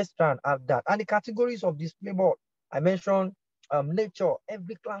 Let's try and have that. And the categories of display board, I mentioned nature,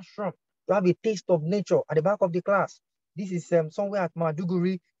 every classroom to have a taste of nature at the back of the class. This is somewhere at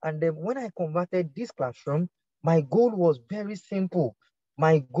Maduguri. And then when I converted this classroom, my goal was very simple.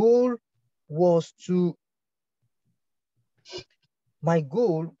 My goal was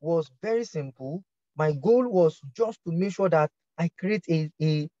very simple. My goal was just to make sure that I create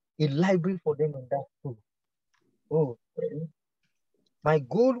a library for them in that school. Oh, really? My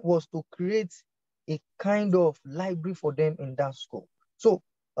goal was to create a kind of library for them in that school. So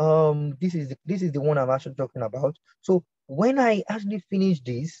this is the one I'm actually talking about. So when I actually finished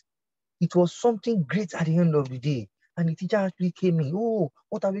this, it was something great at the end of the day. And the teacher actually came in. Oh,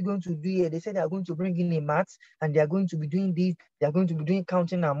 what are we going to do here? They said they are going to bring in a maths and they are going to be doing this. They are going to be doing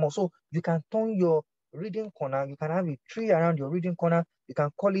counting and more. So you can turn your reading corner. You can have a tree around your reading corner. You can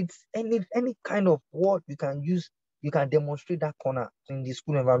call it any kind of word you can use. You can demonstrate that corner in the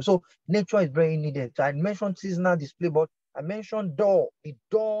school environment. So nature is very needed. So I mentioned seasonal display board. I mentioned door. The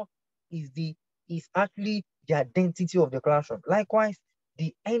door is actually the identity of the classroom. Likewise,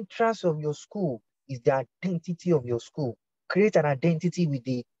 the entrance of your school is the identity of your school. Create an identity with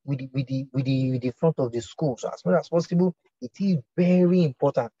the front of the school. So as much as possible, it is very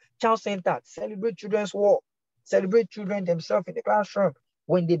important. Child-centered, celebrate children's work, celebrate children themselves in the classroom.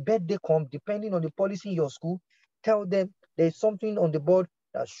 When the birthday comes, depending on the policy in your school, tell them there's something on the board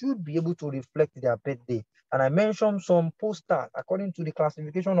that should be able to reflect their birthday. And I mentioned some posters according to the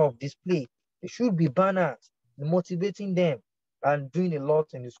classification of display. There should be banners motivating them and doing a lot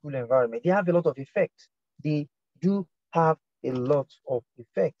in the school environment. They have a lot of effect. They do have a lot of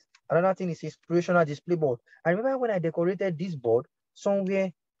effect. Another thing is inspirational display board. I remember when I decorated this board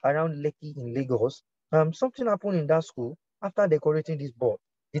somewhere around Lekki in Lagos, something happened in that school after decorating this board.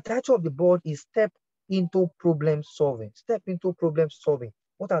 The title of the board is Step into Problem Solving. Step into Problem Solving.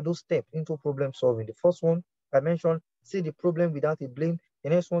 What are those steps into problem solving? The first one I mentioned, see the problem without a blame. The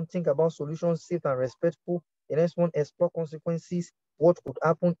next one, think about solutions safe and respectful. The next one, explore consequences. What could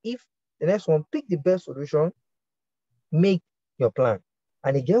happen if? The next one, pick the best solution, make your plan.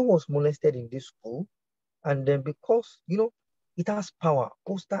 And a girl was molested in this school. And then because, it has power,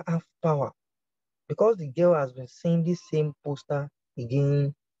 poster have power. Because the girl has been saying this same poster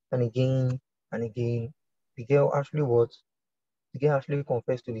again and again and again, the girl actually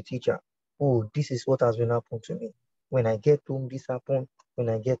confessed to the teacher, oh, this is what has been happening to me. When I get home, this happened. When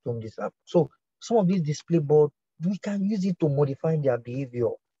I get home, this happened. So some of these display board, we can use it to modify their behavior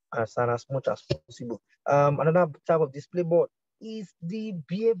as much as possible. Another type of display board is the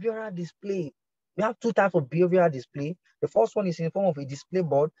behavioral display. We have two types of behavioral display. The first one is in the form of a display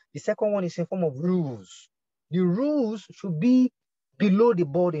board. The second one is in the form of rules. The rules should be below the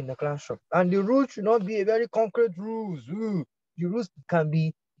board in the classroom. And the rules should not be a very concrete rules. Ooh. The rules can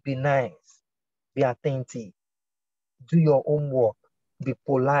be nice, be attentive, do your homework, be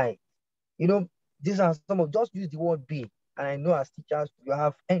polite. These are some of, just use the word be. And I know as teachers, you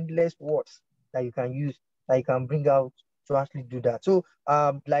have endless words that you can use, that you can bring out to actually do that. So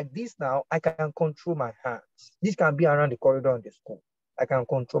like this now, I can control my hands. This can be around the corridor in the school. I can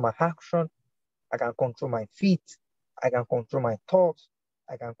control my action. I can control my feet. I can control my thoughts.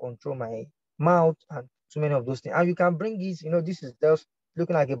 I can control my mouth and so many of those things. And you can bring it, this is just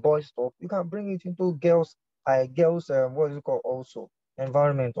looking like a boy's stuff. You can bring it into what is it called also?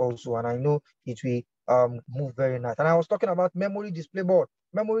 Environment also. And I know it will move very nice. And I was talking about memory display board.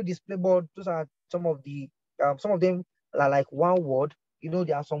 Memory display board, those are some of them are like one word.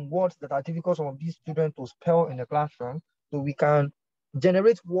 There are some words that are difficult for these students to spell in the classroom. So we can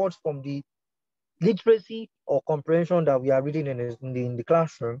generate words from the literacy or comprehension that we are reading in the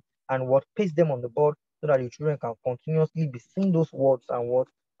classroom, and what paste them on the board so that the children can continuously be seeing those words and what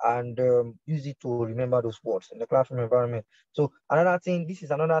and use it to remember those words in the classroom environment. So another thing, this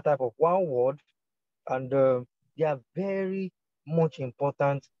is another type of one word, and they are very much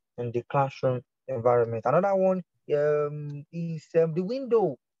important in the classroom environment. Another one is the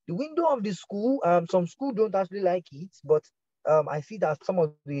window. The window of the school. Some schools don't actually like it, but I see that some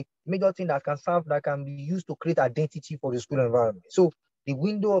of the major thing that can serve that can be used to create identity for the school environment. So the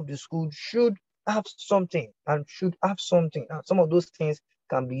window of the school should have something and should have something. And some of those things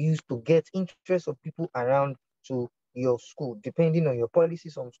can be used to get interest of people around to your school, depending on your policy.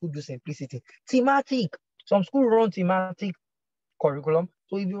 Some schools do simplicity. Thematic. Some schools run thematic curriculum.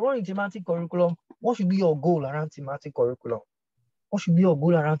 So if you run a thematic curriculum, what should be your goal around thematic curriculum? What should be your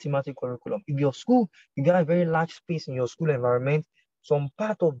goal around thematic curriculum? If your school, if you have a very large space in your school environment, some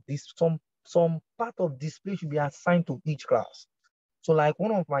part of display should be assigned to each class. So like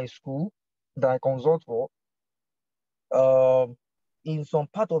one of my school that I consult for, um, in some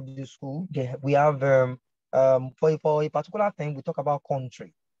part of the school, we have for a particular thing, we talk about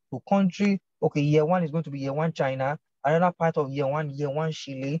country. So country, okay, year one is going to be year one China, another part of year one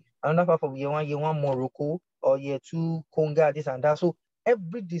Chile, another part of year one Morocco, or year two Congo, this and that. So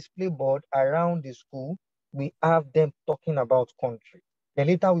every display board around the school, we have them talking about country. Then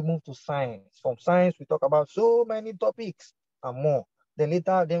later we move to science. From science, we talk about so many topics and more. Then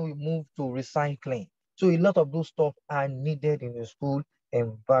we move to recycling. So a lot of those stuff are needed in the school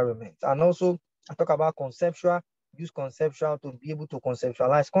environment. And also, I talk about conceptual, use conceptual to be able to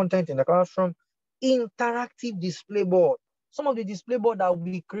conceptualize content in the classroom. Interactive display board. Some of the display board that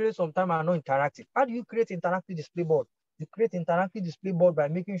we create sometimes are not interactive. How do you create interactive display board? You create interactive display board by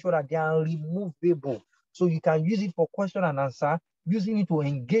making sure that they are removable. So you can use it for question and answer, using it to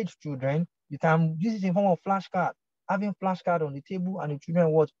engage children. You can use it in form of flashcard, having flashcard on the table, and the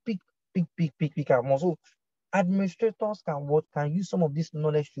children what pick and more. So administrators can use some of this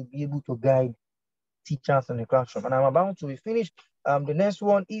knowledge to be able to guide teachers in the classroom. And I'm about to be finished. The next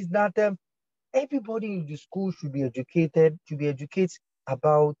one is that everybody in the school should be educated,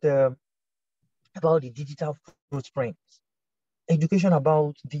 about about the digital footprints. Education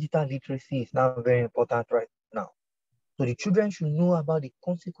about digital literacy is now very important right now. So the children should know about the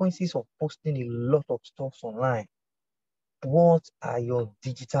consequences of posting a lot of stuff online. What are your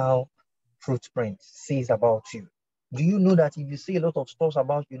digital footprints says about you? Do you know that if you say a lot of stuff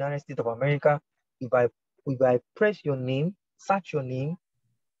about United States of America, if I press your name, search your name,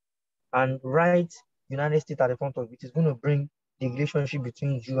 and write United States at the front of it, it's going to bring the relationship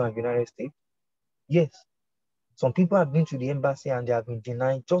between you and United States? Yes. Some people have been to the embassy and they have been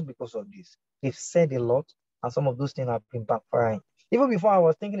denied just because of this. They've said a lot, and some of those things have been backfiring. Even before, I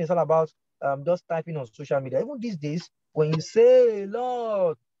was thinking it's all about just typing on social media. Even these days, when you say a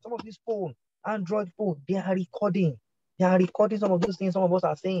lot, some of these phones, Android phone, they are recording. They are recording some of those things some of us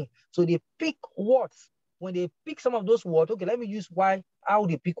are saying. So they pick words. When they pick some of those words, okay, let me use how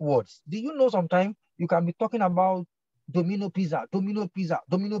they pick words. Do you know sometimes you can be talking about Domino Pizza, Domino Pizza,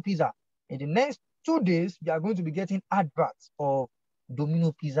 Domino Pizza. In the next 2 days, you are going to be getting adverts of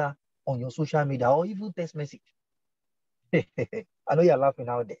Domino Pizza on your social media or even text message. I know you're laughing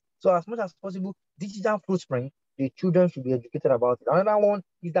out there. So as much as possible, digital footprint, the children should be educated about it. Another one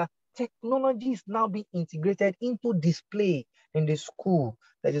is that technology is now being integrated into display in the school.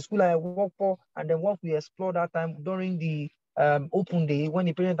 There's a school I work for, and then once we explore that time during the open day, when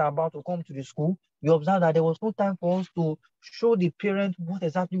the parents are about to come to the school, we observe that there was no time for us to show the parents what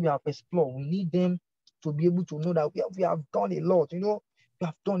exactly we have explored. We need them to be able to know that we have done a lot, we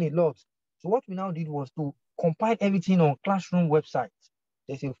have done a lot. So what we now did was to compile everything on classroom websites.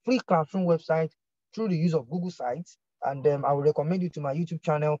 There's a free classroom website through the use of Google Sites, and I will recommend you to my YouTube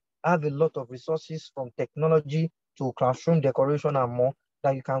channel. I have a lot of resources from technology to classroom decoration and more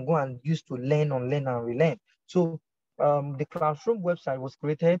that you can go and use to learn, unlearn, and relearn. So the classroom website was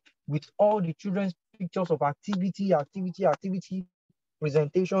created with all the children's pictures of activity,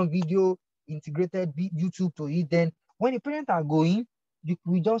 presentation, video, integrated YouTube to it. Then when the parents are going,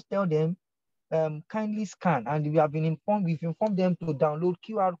 we just tell them, kindly scan, and we've informed them to download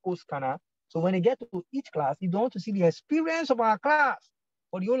QR code scanner. So when they get to each class, if they want to see the experience of our class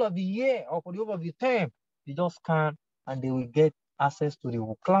for the whole of the year or for the whole of the term, they just scan and they will get access to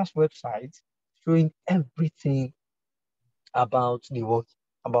the class website showing everything about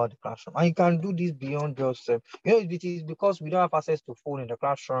about the classroom. And you can do this beyond just, it is because we don't have access to phone in the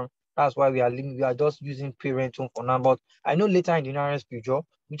classroom. That's why we are just using parent phone for now. But I know later in the nearest future,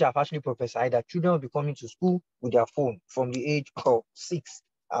 which I've actually prophesied, that children will be coming to school with their phone from the age of 6.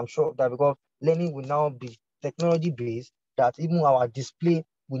 I'm sure of that because learning will now be technology-based, that even our display,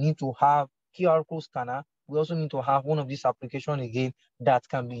 we need to have QR code scanner. We also need to have one of these applications again that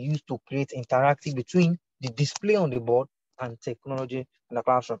can be used to create interactive between the display on the board and technology in the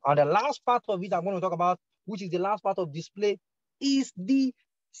classroom. And the last part of it I'm going to talk about, which is the last part of display, is the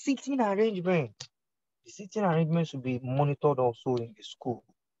seating arrangement. The seating arrangement should be monitored also in the school.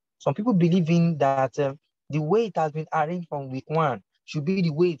 Some people believe in that the way it has been arranged from week 1 should be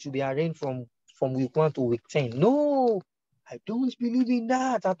the way it should be arranged from week 1 to week 10. No, I don't believe in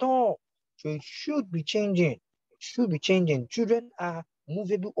that at all. So it should be changing. It should be changing. Children are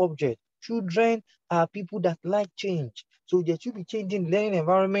movable objects. Children are people that like change. So there should be changing learning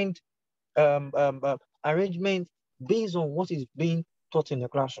environment arrangement based on what is being taught in the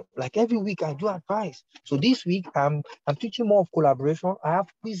classroom. Like every week I do advice. So this week I'm teaching more of collaboration. I have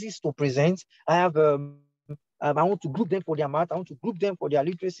quizzes to present. I have I want to group them for their math. I want to group them for their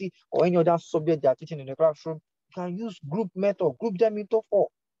literacy or any other subject they are teaching in the classroom. You can use group method, group them into 4.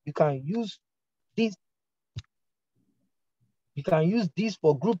 You can use this. You can use this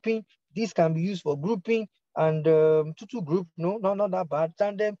for grouping. This can be used for grouping and two group. No, not that bad.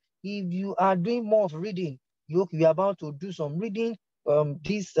 Tandem. If you are doing more of reading, you're about to do some reading.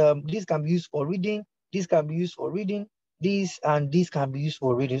 This can be used for reading. This can be used for reading. This and this can be used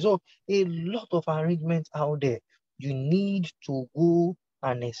for reading. So a lot of arrangements out there. You need to go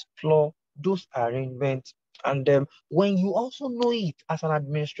and explore those arrangements. And when you also know it as an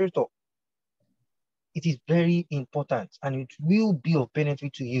administrator, it is very important and it will be of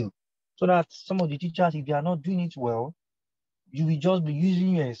benefit to you. So that some of the teachers, if they are not doing it well, you will just be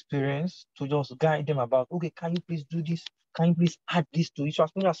using your experience to just guide them about, okay, can you please do this? Can you please add this to it? So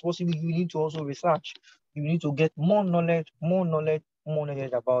as much as possible, you need to also research. You need to get more knowledge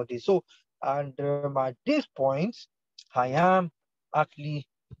about this. So, and at this point, I am actually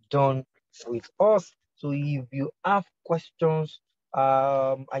done with us. So if you have questions,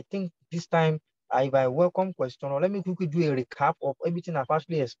 I think this time I welcome question, or let me quickly do a recap of everything I've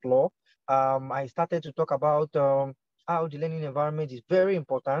actually explored. I started to talk about how the learning environment is very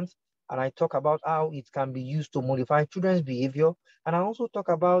important, and I talk about how it can be used to modify children's behavior. And I also talk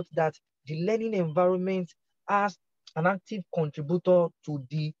about that the learning environment as an active contributor to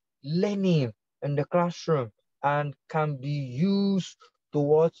the learning in the classroom and can be used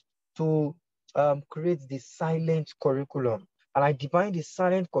towards to create the silent curriculum. And I define the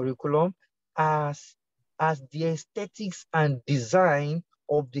silent curriculum as the aesthetics and design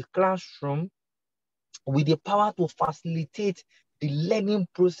of the classroom with the power to facilitate the learning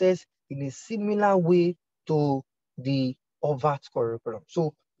process in a similar way to the overt curriculum.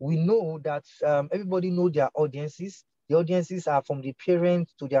 So we know that everybody know their audiences. The audiences are from the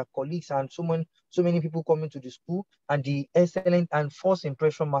parents to their colleagues and so many people coming to the school, and the excellent and first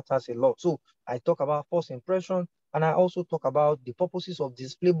impression matters a lot. So I talk about first impression, and I also talk about the purposes of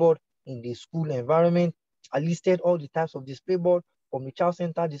display board in the school environment. I listed all the types of display board, from the child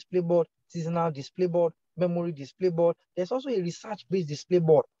center display board, seasonal display board, memory display board. There's also a research-based display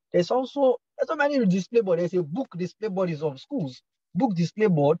board. There's so many display board. There's a book display board is of schools. Book display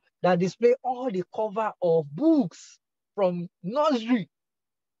board that display all the cover of books from nursery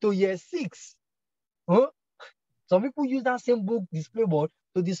to year 6. Huh? Some people use that same book display board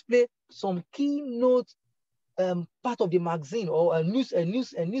to display some keynote part of the magazine or a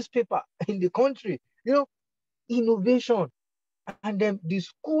newspaper in the country. You know, innovation. And then the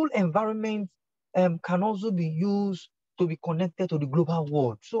school environment can also be used to be connected to the global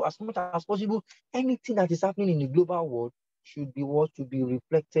world. So as much as possible, anything that is happening in the global world should be what should be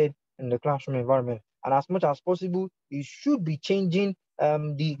reflected in the classroom environment. And as much as possible, it should be changing.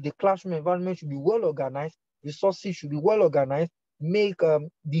 The classroom environment should be well organized. Resources should be well organized. The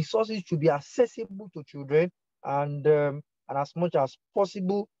resources should be accessible to children. And as much as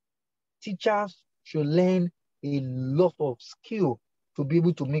possible, teachers should learn a lot of skill to be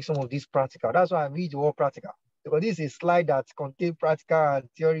able to make some of this practical. That's why I read the word practical, because this is a slide that contains practical and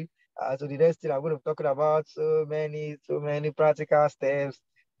theory. So the next thing I'm going to be talking about so many practical steps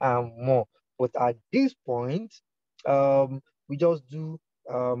and more. But at this point, we just do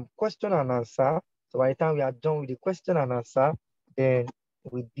question and answer. So by the time we are done with the question and answer, then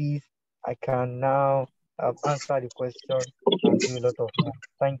with this, I can now answer the question and do a lot of more.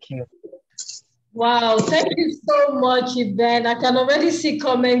 Thank you. Wow, thank you so much, Eben. I can already see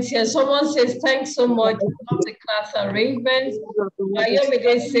comments here. Someone says, thanks so much. Love the class arrangements.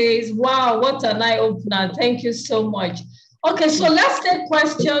 Ayomide says, wow, what an eye-opener. Thank you so much. Okay, so let's take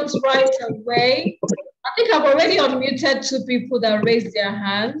questions right away. I think I've already unmuted 2 people that raised their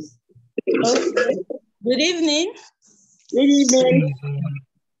hands. Okay. Good evening. Good evening.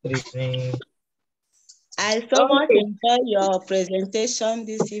 Good evening. I so much enjoy your presentation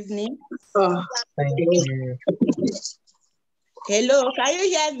this evening. Thank you. Hello, can you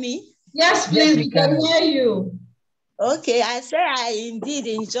hear me? Yes, please, we can hear you. Okay, I say I indeed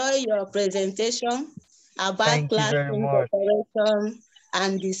enjoy your presentation about classroom decoration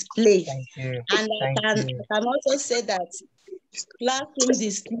and display. Thank you. And I can also say that classroom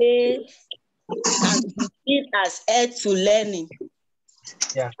display can be seen as aid to learning.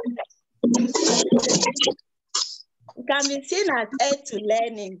 Yeah. It can be seen as aid to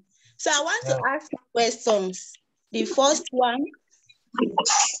learning. So I want to ask you questions. The first one,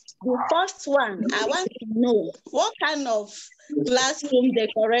 I want to know what kind of classroom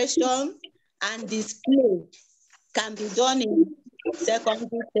decoration and display can be done in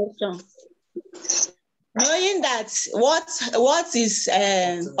secondary section. Knowing that what is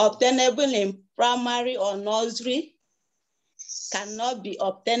obtainable in primary or nursery cannot be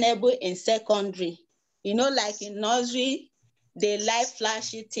obtainable in secondary. You know, like in nursery, they like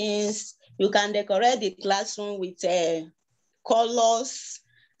flashy things. You can decorate the classroom with colors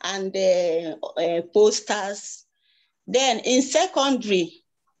and posters. Then in secondary,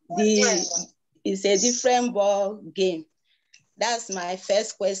 it's a different ball game. That's my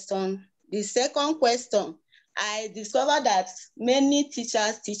first question. The second question, I discovered that many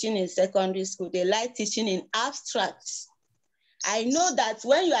teachers teaching in secondary school, they like teaching in abstracts. I know that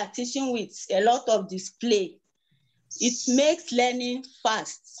when you are teaching with a lot of display, it makes learning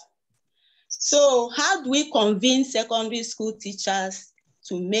fast. So how do we convince secondary school teachers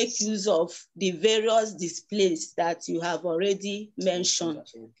to make use of the various displays that you have already mentioned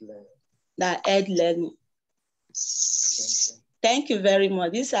that aid learning? Thank you very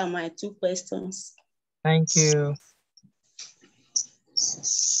much. These are my two questions. Thank you.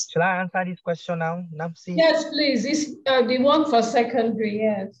 Shall I answer this question now, Nancy? Yes, please. It's the one for secondary,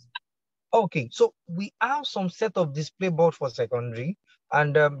 yes. Okay, so we have some set of display board for secondary,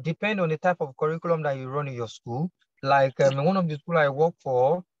 and depend on the type of curriculum that you run in your school. Like in one of the school I work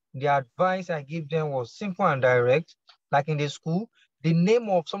for, the advice I give them was simple and direct. Like in the school, the name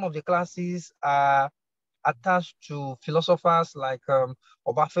of some of the classes are attached to philosophers like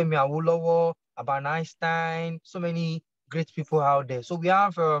Obafemi Awolowo, Albert Einstein, so many great people out there. So we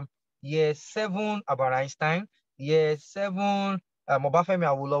have year 7 Albert Einstein, year 7 Obafemi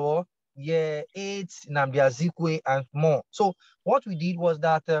Awolowo, year 8 Nnamdi Azikiwe, and more. So what we did was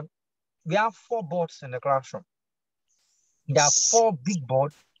that we have 4 boards in the classroom. There are 4 big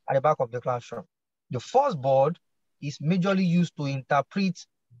boards at the back of the classroom. The first board is majorly used to interpret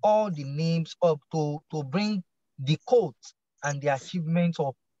all the names up to bring the codes and the achievements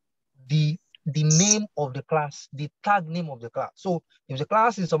of the name of the class, the tag name of the class. So if the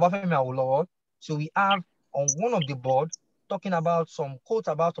class is Obafemi Awolowo, so we have on one of the board talking about some quotes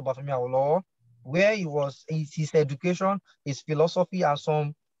about Obafemi Awolowo, where his education, his philosophy, and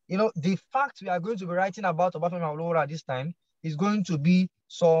some, the fact we are going to be writing about Obafemi Awolowo at this time is going to be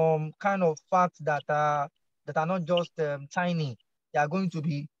some kind of facts that are not just tiny. They are going to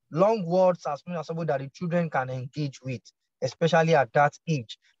be long words as much as possible that the children can engage with, especially at that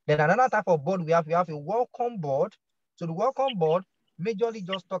age. Then another type of board we have a welcome board. So the welcome board majorly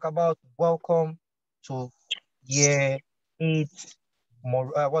just talk about welcome to year 8,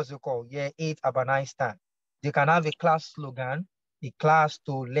 what's it called? Year 8 Albert Einstein. They can have a class slogan, a class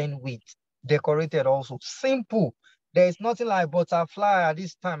to learn with, decorated also. Simple. There is nothing like butterfly at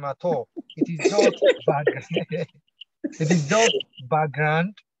this time at all. It is just background. It is just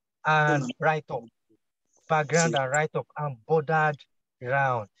background and write-up. Background and write-up and bordered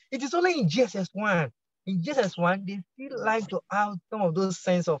round. It is only in GSS1. In GSS1, they still like to have some of those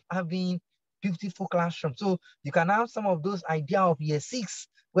sense of having beautiful classroom. So you can have some of those idea of year 6,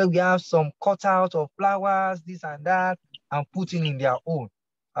 where we have some cutout of flowers, this and that, and putting in their own.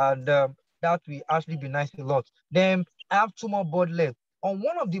 And that will actually be nice a lot. Then I have 2 more board left. On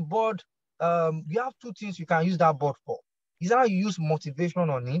one of the board, you have 2 things you can use that board for. Is either you use motivation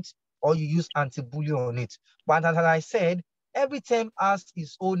on it, or you use anti-bullying on it. But as I said, every term has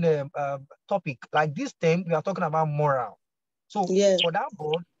its own topic. Like this term, we are talking about moral. So for that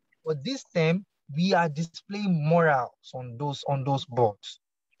board, for this term, we are displaying morals on those boards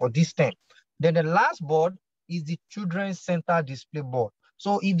for this term. Then the last board is the children's center display board.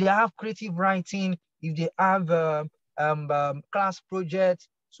 So if they have creative writing, if they have class projects,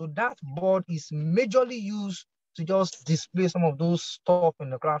 so that board is majorly used to just display some of those stuff in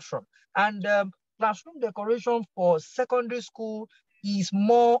the classroom. And classroom decoration for secondary school is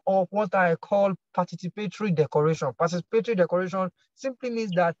more of what I call participatory decoration. Participatory decoration simply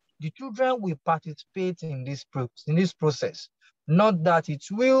means that the children will participate in this process, not that it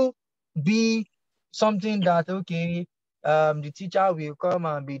will be something that, okay, the teacher will come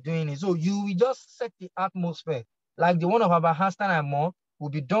and be doing it. So you will just set the atmosphere. Like the one of about Hassan and more will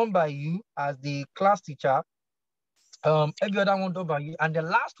be done by you as the class teacher. Every other one done by you. And the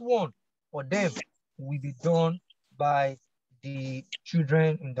last one for them will be done by the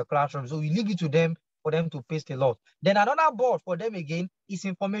children in the classroom. So you leave it to them for them to paste a lot. Then another board for them again is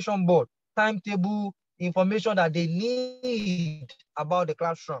information board, timetable, information that they need about the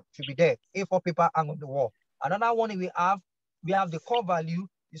classroom should be there. A4 paper hang on the wall. Another one we have the core value,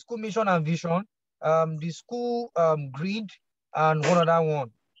 the school mission and vision, the school grid, and one other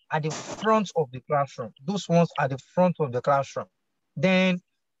one at the front of the classroom. Those ones at the front of the classroom. Then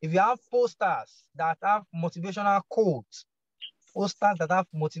if you have posters that have motivational quotes,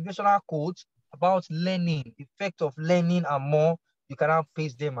 about learning, effect of learning and more, you can now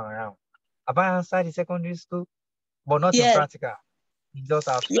paste them around. Have I answered the secondary school? But not in Yes, practical. It's just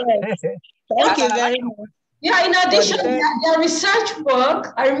abstract. yes. Thank you And I like very your much. Yeah, in but the addition, third, their research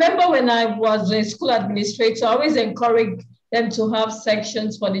work, I remember when I was a school administrator, I always encouraged them to have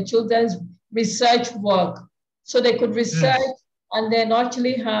sections for the children's research work. So they could research and then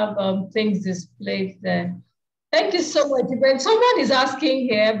actually have things displayed there. Thank you so much. When someone is asking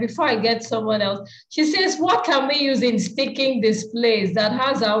here, before I get someone else, she says, what can we use in sticking displays that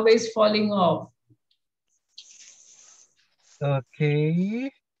has always falling off?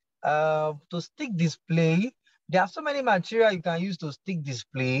 okay. To stick display, there are so many material you can use to stick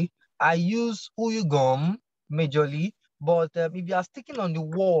display. I use Uyu gum majorly, but if you are sticking on the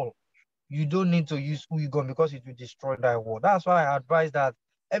wall, you don't need to use Uyu gum because it will destroy that wall. That's why I advise that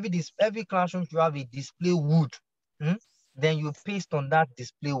every classroom should have a display wood. hmm, Then you paste on that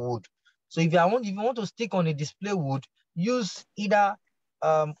display wood. So if you want to stick on a display wood, use either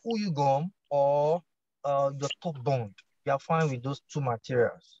Uyu gum or your top bond. You are fine with those two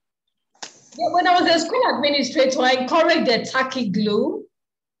materials. Yeah, when I was a school administrator, I encouraged the tacky glue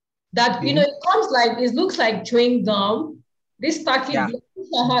that, Okay. it comes like, it looks like chewing gum. This tacky Yeah. glue,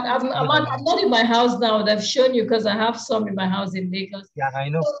 I'm not in my house now. They've shown you because I have some in my house in Lagos. Yeah, I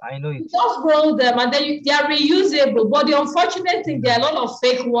know. I know You it. just roll them and then they are reusable. But the unfortunate thing, there are a lot of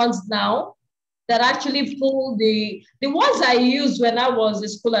fake ones now that actually pull the ones I used when I was a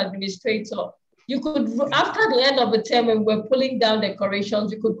school administrator. You could, after the end of the term, when we're pulling down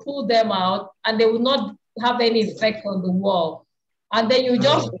decorations, you could pull them out and they would not have any effect on the wall. And then you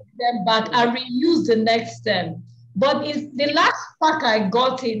just put them back and reuse the next term. But the last pack I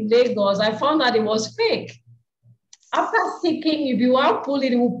got in Lagos, I found that it was fake. After sticking, if you are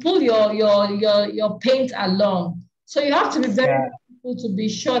pulling, it will pull your paint along. So you have to be very careful to be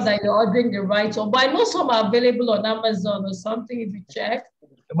sure that you're ordering the right one. But I know some are available on Amazon or something if you check.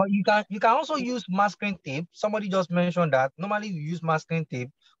 But you can also use masking tape. Somebody just mentioned that. Normally you use masking tape,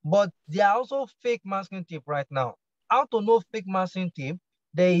 but there are also fake masking tape right now. How to know fake masking tape?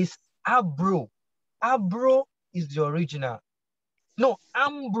 There is Abro. Abro is the original. No,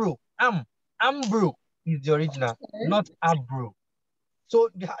 Ambro. Ambro is the original, not Abro. So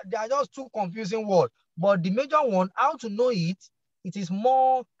they are just two confusing words. But the major one, how to know it, it is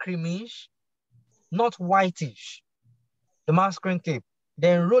more creamish, not whitish. The masking tape.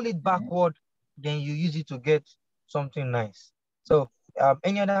 Then roll it backward, then you use it to get something nice. So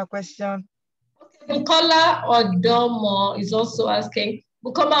any other question? Bukola Odomo is also asking.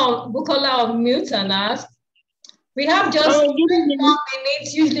 Bukola on mute and ask. We have just 4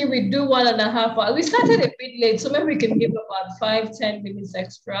 minutes. Usually we do 1.5 hours. We started a bit late, so maybe we can give about 5-10 minutes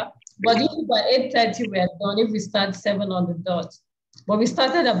extra. But usually by 8:30 we are done if we start 7 on the dot. But we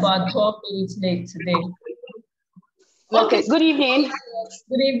started about 12 minutes late today. Okay, good evening.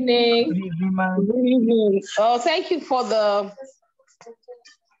 Good evening. Good evening, ma'am. Good evening. Thank you for the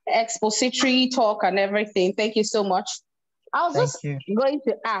expository talk and everything. Thank you so much. I was just going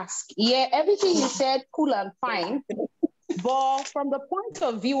to ask, yeah, everything you said, cool and fine. But from the point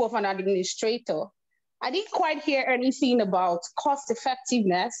of view of an administrator, I didn't quite hear anything about cost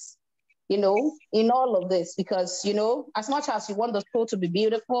effectiveness, in all of this, because, as much as you want the school to be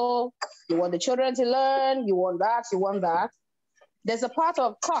beautiful, you want the children to learn, you want that, there's a part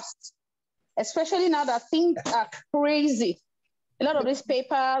of cost, especially now that things are crazy. A lot of these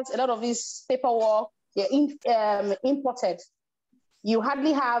papers, a lot of this paperwork, they're imported. You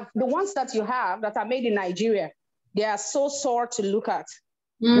hardly have, the ones that you have that are made in Nigeria, they are so sore to look at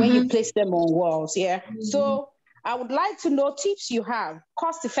when you place them on walls, So I would like to know tips you have,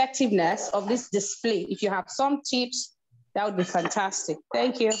 cost effectiveness of this display. If you have some tips, that would be fantastic.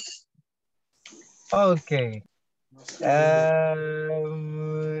 Thank you. Okay.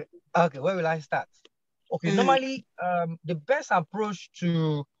 Okay, where will I start? Okay, normally, the best approach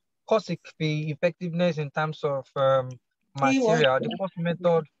to cost effectiveness in terms of material, the first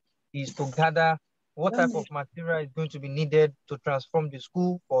method is to gather what type of material is going to be needed to transform the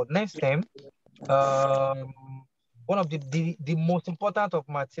school for next term. Um, one of the most important of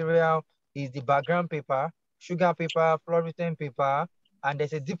material is the background paper, sugar paper, fluorescent paper, and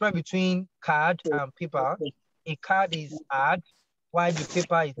there's a difference between card and paper. A card is hard, while the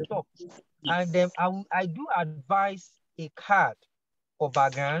paper is soft. And then I do advise a card for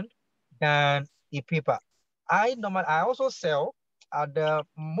background than a paper. I also sell, and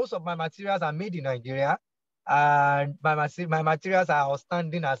most of my materials are made in Nigeria, and my materials are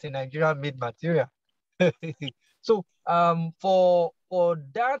outstanding as a Nigerian made material. So for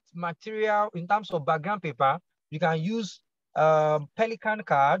that material in terms of background paper, you can use Pelican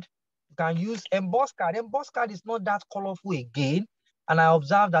card, you can use embossed card. Embossed card is not that colorful again, and I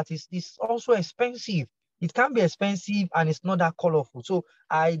observe that it's also expensive. It can be expensive and it's not that colorful. So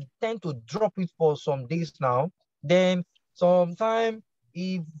I tend to drop it for some days now. Then sometime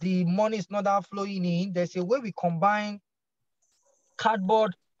if the money is not that flowing in, there's a way we combine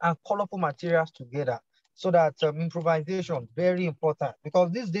cardboard and colorful materials together so that improvisation very important,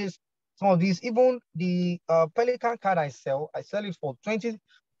 because these days some of these, even the Pelican card I sell it for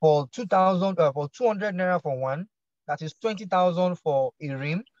 2,000 for 200 naira for one. That is 20,000 for a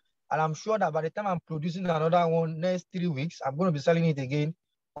rim, and I'm sure that by the time I'm producing another one next 3 weeks, I'm going to be selling it again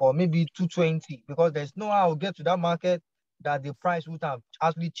for maybe 220, because there's no how I'll get to that market that the price would have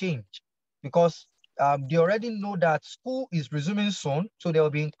actually changed, because they already know that school is resuming soon, so they'll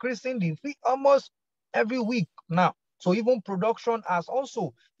be increasing the fee almost every week now. So even production has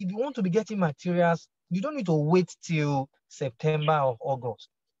also, if you want to be getting materials, you don't need to wait till September or August.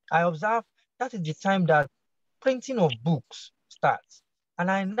 I observe that is the time that printing of books starts. And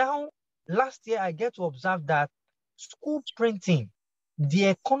I now, last year, I get to observe that school printing, the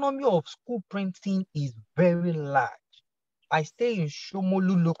economy of school printing is very large. I stay in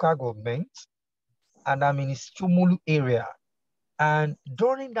Shomolu local government, and I'm in the Shomolu area. And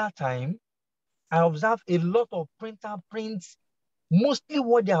during that time, I observed a lot of printer prints. Mostly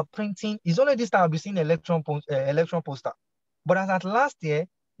what they are printing is only this time I'll be seeing election poster. But as at last year,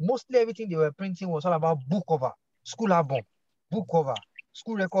 mostly everything they were printing was all about book cover, school album, book cover,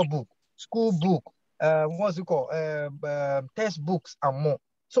 school record book, school book, what's it called, textbooks and more.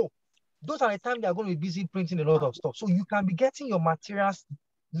 So those are the time they are going to be busy printing a lot of stuff. So you can be getting your materials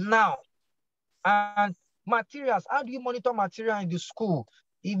now. And materials, how do you monitor material in the school?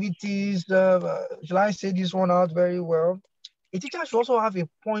 If it is, shall I say this one out very well? A teacher should also have a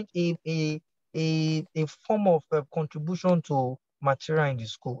point, a form of contribution to material in the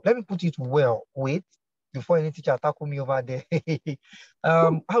school. Let me put it well. Wait, before any teacher tackle me over there.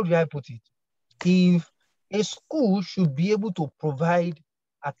 How do I put it? If a school should be able to provide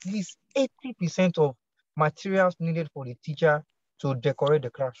at least 80% of materials needed for the teacher to decorate the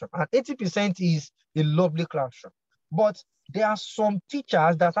classroom. And 80% is a lovely classroom. But there are some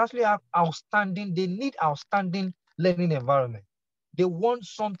teachers that actually are outstanding, they need outstanding learning environment. They want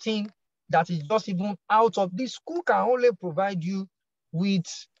something that is just even out of this school can only provide you with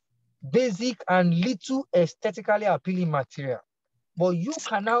basic and little aesthetically appealing material. But you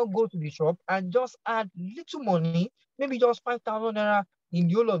can now go to the shop and just add little money, maybe just 5,000 naira in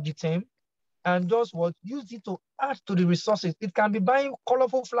the whole of the term, and just what use it to add to the resources. It can be buying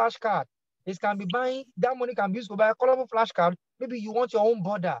colorful flashcard. It can be buying, that money can be used to buy a colorful flashcard. Maybe you want your own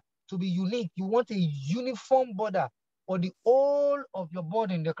border to be unique. You want a uniform border for the whole of your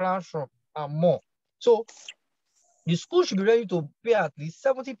board in the classroom and more. So the school should be ready to pay at least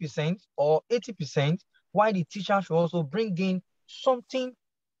 70% or 80%, while the teacher should also bring in something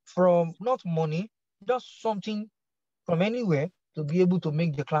from, not money, just something from anywhere to be able to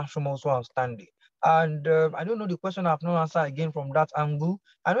make the classroom also outstanding. And I don't know the question, I've not answered again from that angle.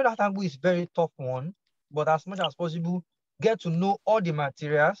 I know that angle is very tough one, but as much as possible, get to know all the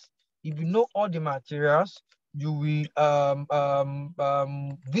materials. If you know all the materials, you will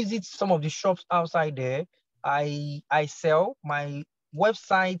visit some of the shops outside there. I sell, my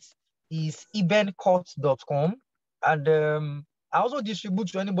website is ebencourt.com, and I also distribute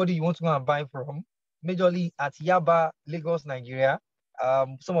to anybody you want to go and buy from, majorly at Yaba, Lagos, Nigeria.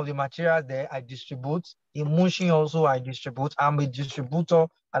 Some of the materials there I distribute. In Mushin also I distribute. I'm a distributor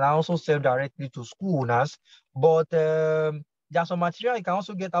and I also sell directly to school owners. But there's some material you can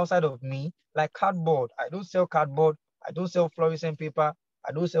also get outside of me, like cardboard. I don't sell cardboard. I don't sell fluorescent paper.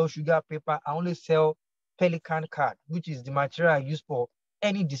 I don't sell sugar paper. I only sell Pelican card, which is the material I use for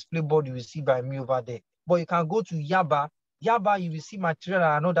any display board you will see by me over there. But you can go to Yaba. Yaba, you will see material that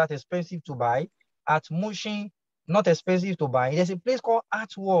are not that expensive to buy. At Mushin, not expensive to buy. There's a place called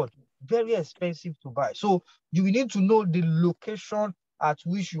Art World, very expensive to buy. So you will need to know the location at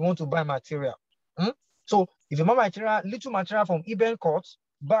which you want to buy material. So if you buy material, little material from Eben Court,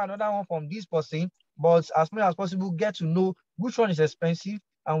 buy another one from this person, but as much as possible, get to know which one is expensive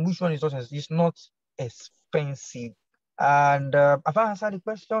and which one is not expensive. And have I answered the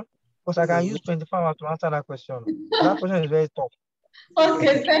question? Because I can use 24 hours to answer that question. That question is very tough.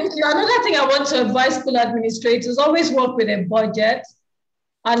 Okay, thank you. Another thing I want to advise school administrators, always work with a budget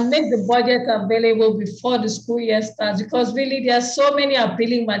and make the budget available before the school year starts, because really there are so many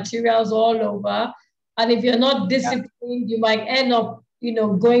appealing materials all over. And if you're not disciplined, you might end up,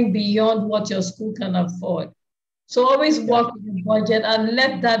 going beyond what your school can afford. So always work with the budget and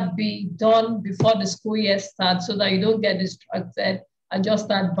let that be done before the school year starts so that you don't get distracted and just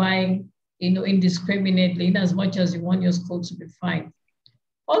start buying, indiscriminately in as much as you want your school to be fine.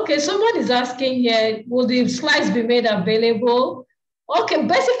 Okay, someone is asking here, will the slides be made available? Okay,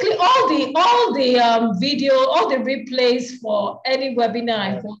 basically all the video, all the replays for any webinar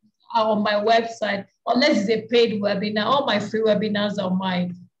I hold are on my website, unless it's a paid webinar. All my free webinars are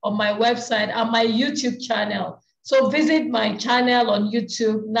on my website and my YouTube channel. So visit my channel on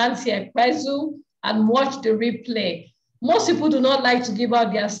YouTube, Nancy Ekwezu, and watch the replay. Most people do not like to give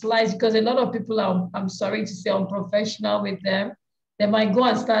out their slides because a lot of people are, I'm sorry to say, unprofessional with them. They might go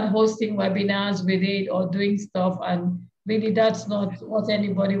and start hosting webinars with it or doing stuff, and really that's not what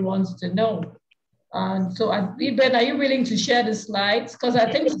anybody wants to know. And so, Eben, are you willing to share the slides? Because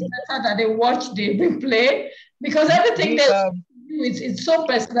I think it's better that they watch the replay, because everything it's so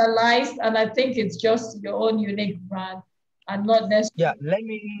personalized, and I think it's just your own unique brand and not necessarily. Yeah,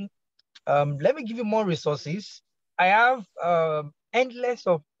 let me give you more resources. I have endless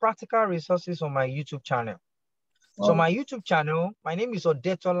of practical resources on my YouTube channel. So my YouTube channel, my name is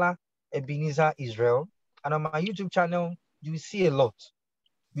Odetola Ebenezer Israel. And on my YouTube channel, you see a lot.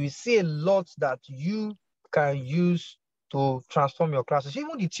 You see a lot that you can use to transform your classes.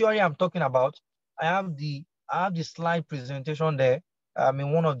 Even the theory I'm talking about, I have the slide presentation there.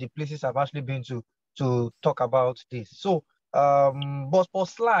 In one of the places I've actually been to talk about this. So, but for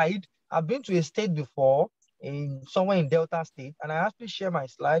slide, I've been to a state before, somewhere in Delta State, and I actually share my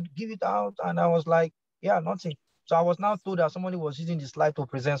slide, give it out, and I was like, yeah, nothing. So I was now told that somebody was using the slide to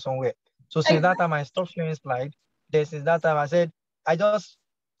present somewhere. So since that time, I stopped sharing slide. Then since that time, I said,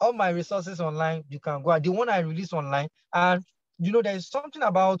 all my resources online, you can go. The one I release online, and there is something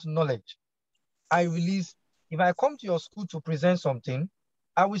about knowledge. I release, if I come to your school to present something,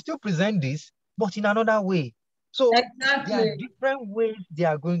 I will still present this, but in another way. So there are different ways they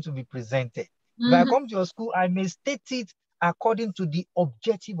are going to be presented. If I come to your school, I may state it according to the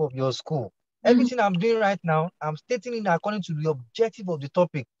objective of your school. Everything I'm doing right now, I'm stating it according to the objective of the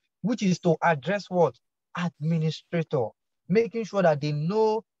topic, which is to address what? Administrator, making sure that they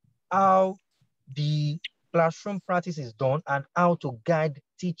know how the classroom practice is done and how to guide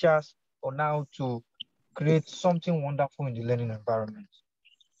teachers on how to create something wonderful in the learning environment.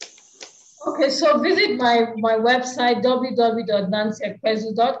 Okay, so visit my website,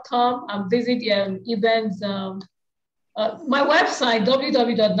 www.nancyekwezu.com, and visit Eben's my website,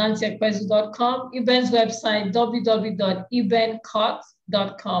 www.nancyekwezu.com, Eben's website,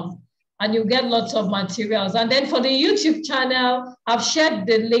 www.ebencot.com, and you get lots of materials. And then for the YouTube channel, I've shared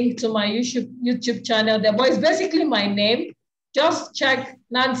the link to my YouTube channel there, but it's basically my name. Just check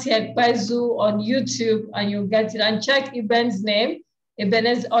Nancy Ekwezu on YouTube and you'll get it. And check Eben's name,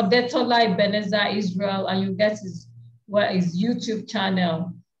 Ebenezer Odetola Ebenezer Israel, and you get his YouTube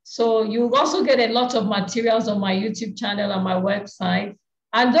channel. So you also get a lot of materials on my YouTube channel and my website.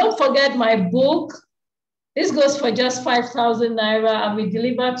 And don't forget my book. This goes for just 5,000 Naira and we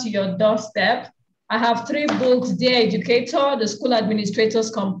deliver to your doorstep. I have 3 books, Dear Educator, The School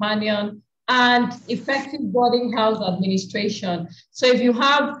Administrator's Companion, and Effective Boarding House Administration. So if you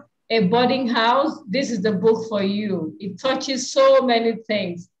have a boarding house, this is the book for you. It touches so many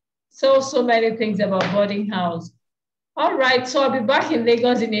things, so many things about boarding house. All right, so I'll be back in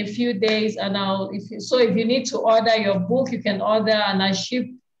Lagos in a few days, and if you need to order your book, you can order, and I ship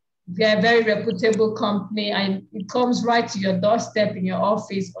via a very reputable company, and it comes right to your doorstep in your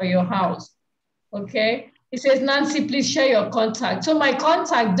office or your house. Okay. It says, Nancy, please share your contact. So my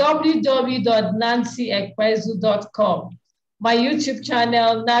contact, www.nancyekwezu.com. My YouTube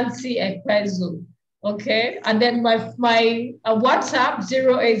channel, Nancy Ekwezu. Okay. And then my WhatsApp,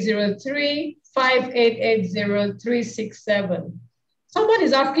 0803-5880-367. Someone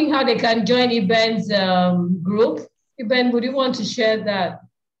is asking how they can join Eben's group. Eben, would you want to share that?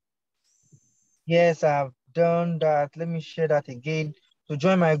 Yes, I've done that. Let me share that again. To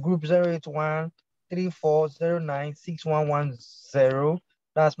join my group, 081 34096110.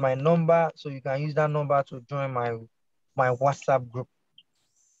 That's my number. So you can use that number to join my WhatsApp group.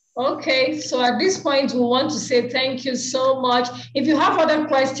 Okay, so at this point, we want to say thank you so much. If you have other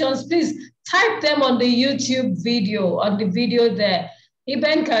questions, please type them on the YouTube video, on the video there.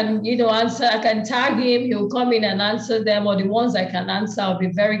 Eben can, answer. I can tag him. He'll come in and answer them, or the ones I can answer, I'll be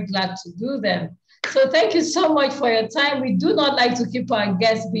very glad to do them. So thank you so much for your time. We do not like to keep our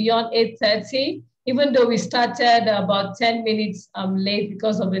guests beyond 8:30, even though we started about 10 minutes late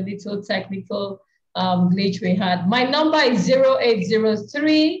because of a little technical glitch we had. My number is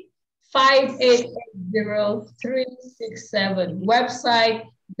 0803-5880367. Website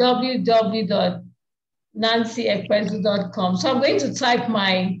www.nancyekwezu.com. So I'm going to type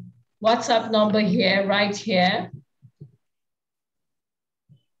my WhatsApp number here, right here.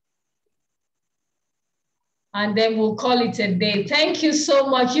 And then we'll call it a day. Thank you so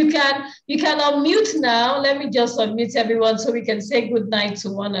much. You can unmute now. Let me just unmute everyone so we can say good night to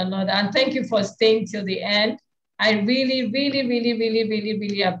one another. And thank you for staying till the end. I really, really, really, really, really,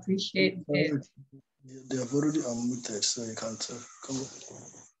 really appreciate it. They have already unmuted, so you can't come on.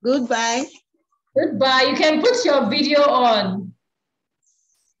 Goodbye. Goodbye. You can put your video on.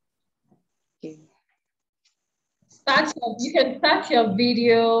 Okay. You can start your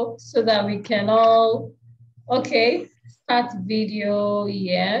video so that we can all. Okay, start video,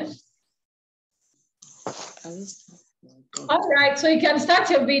 yes. All right, so you can start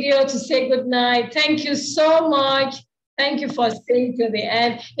your video to say good night. Thank you so much. Thank you for staying till the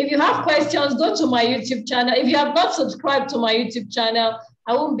end. If you have questions, go to my YouTube channel. If you have not subscribed to my YouTube channel,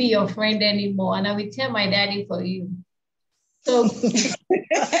 I won't be your friend anymore, and I will tell my daddy for you. So.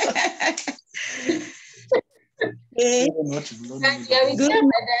 Okay. Yeah, we tell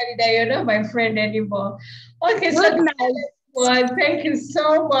my daddy that you're not my friend anymore. Okay, so thank you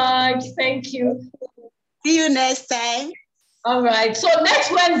so much. Thank you. See you next time. All right. So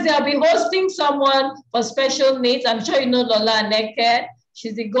next Wednesday, I'll be hosting someone for special needs. I'm sure you know Lola Neke.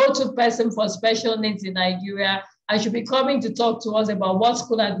 She's the go-to person for special needs in Nigeria. And she'll be coming to talk to us about what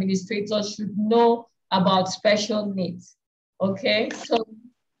school administrators should know about special needs. Okay. So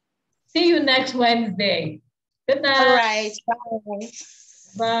see you next Wednesday. Good night. All right.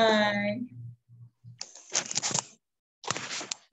 Bye. Bye.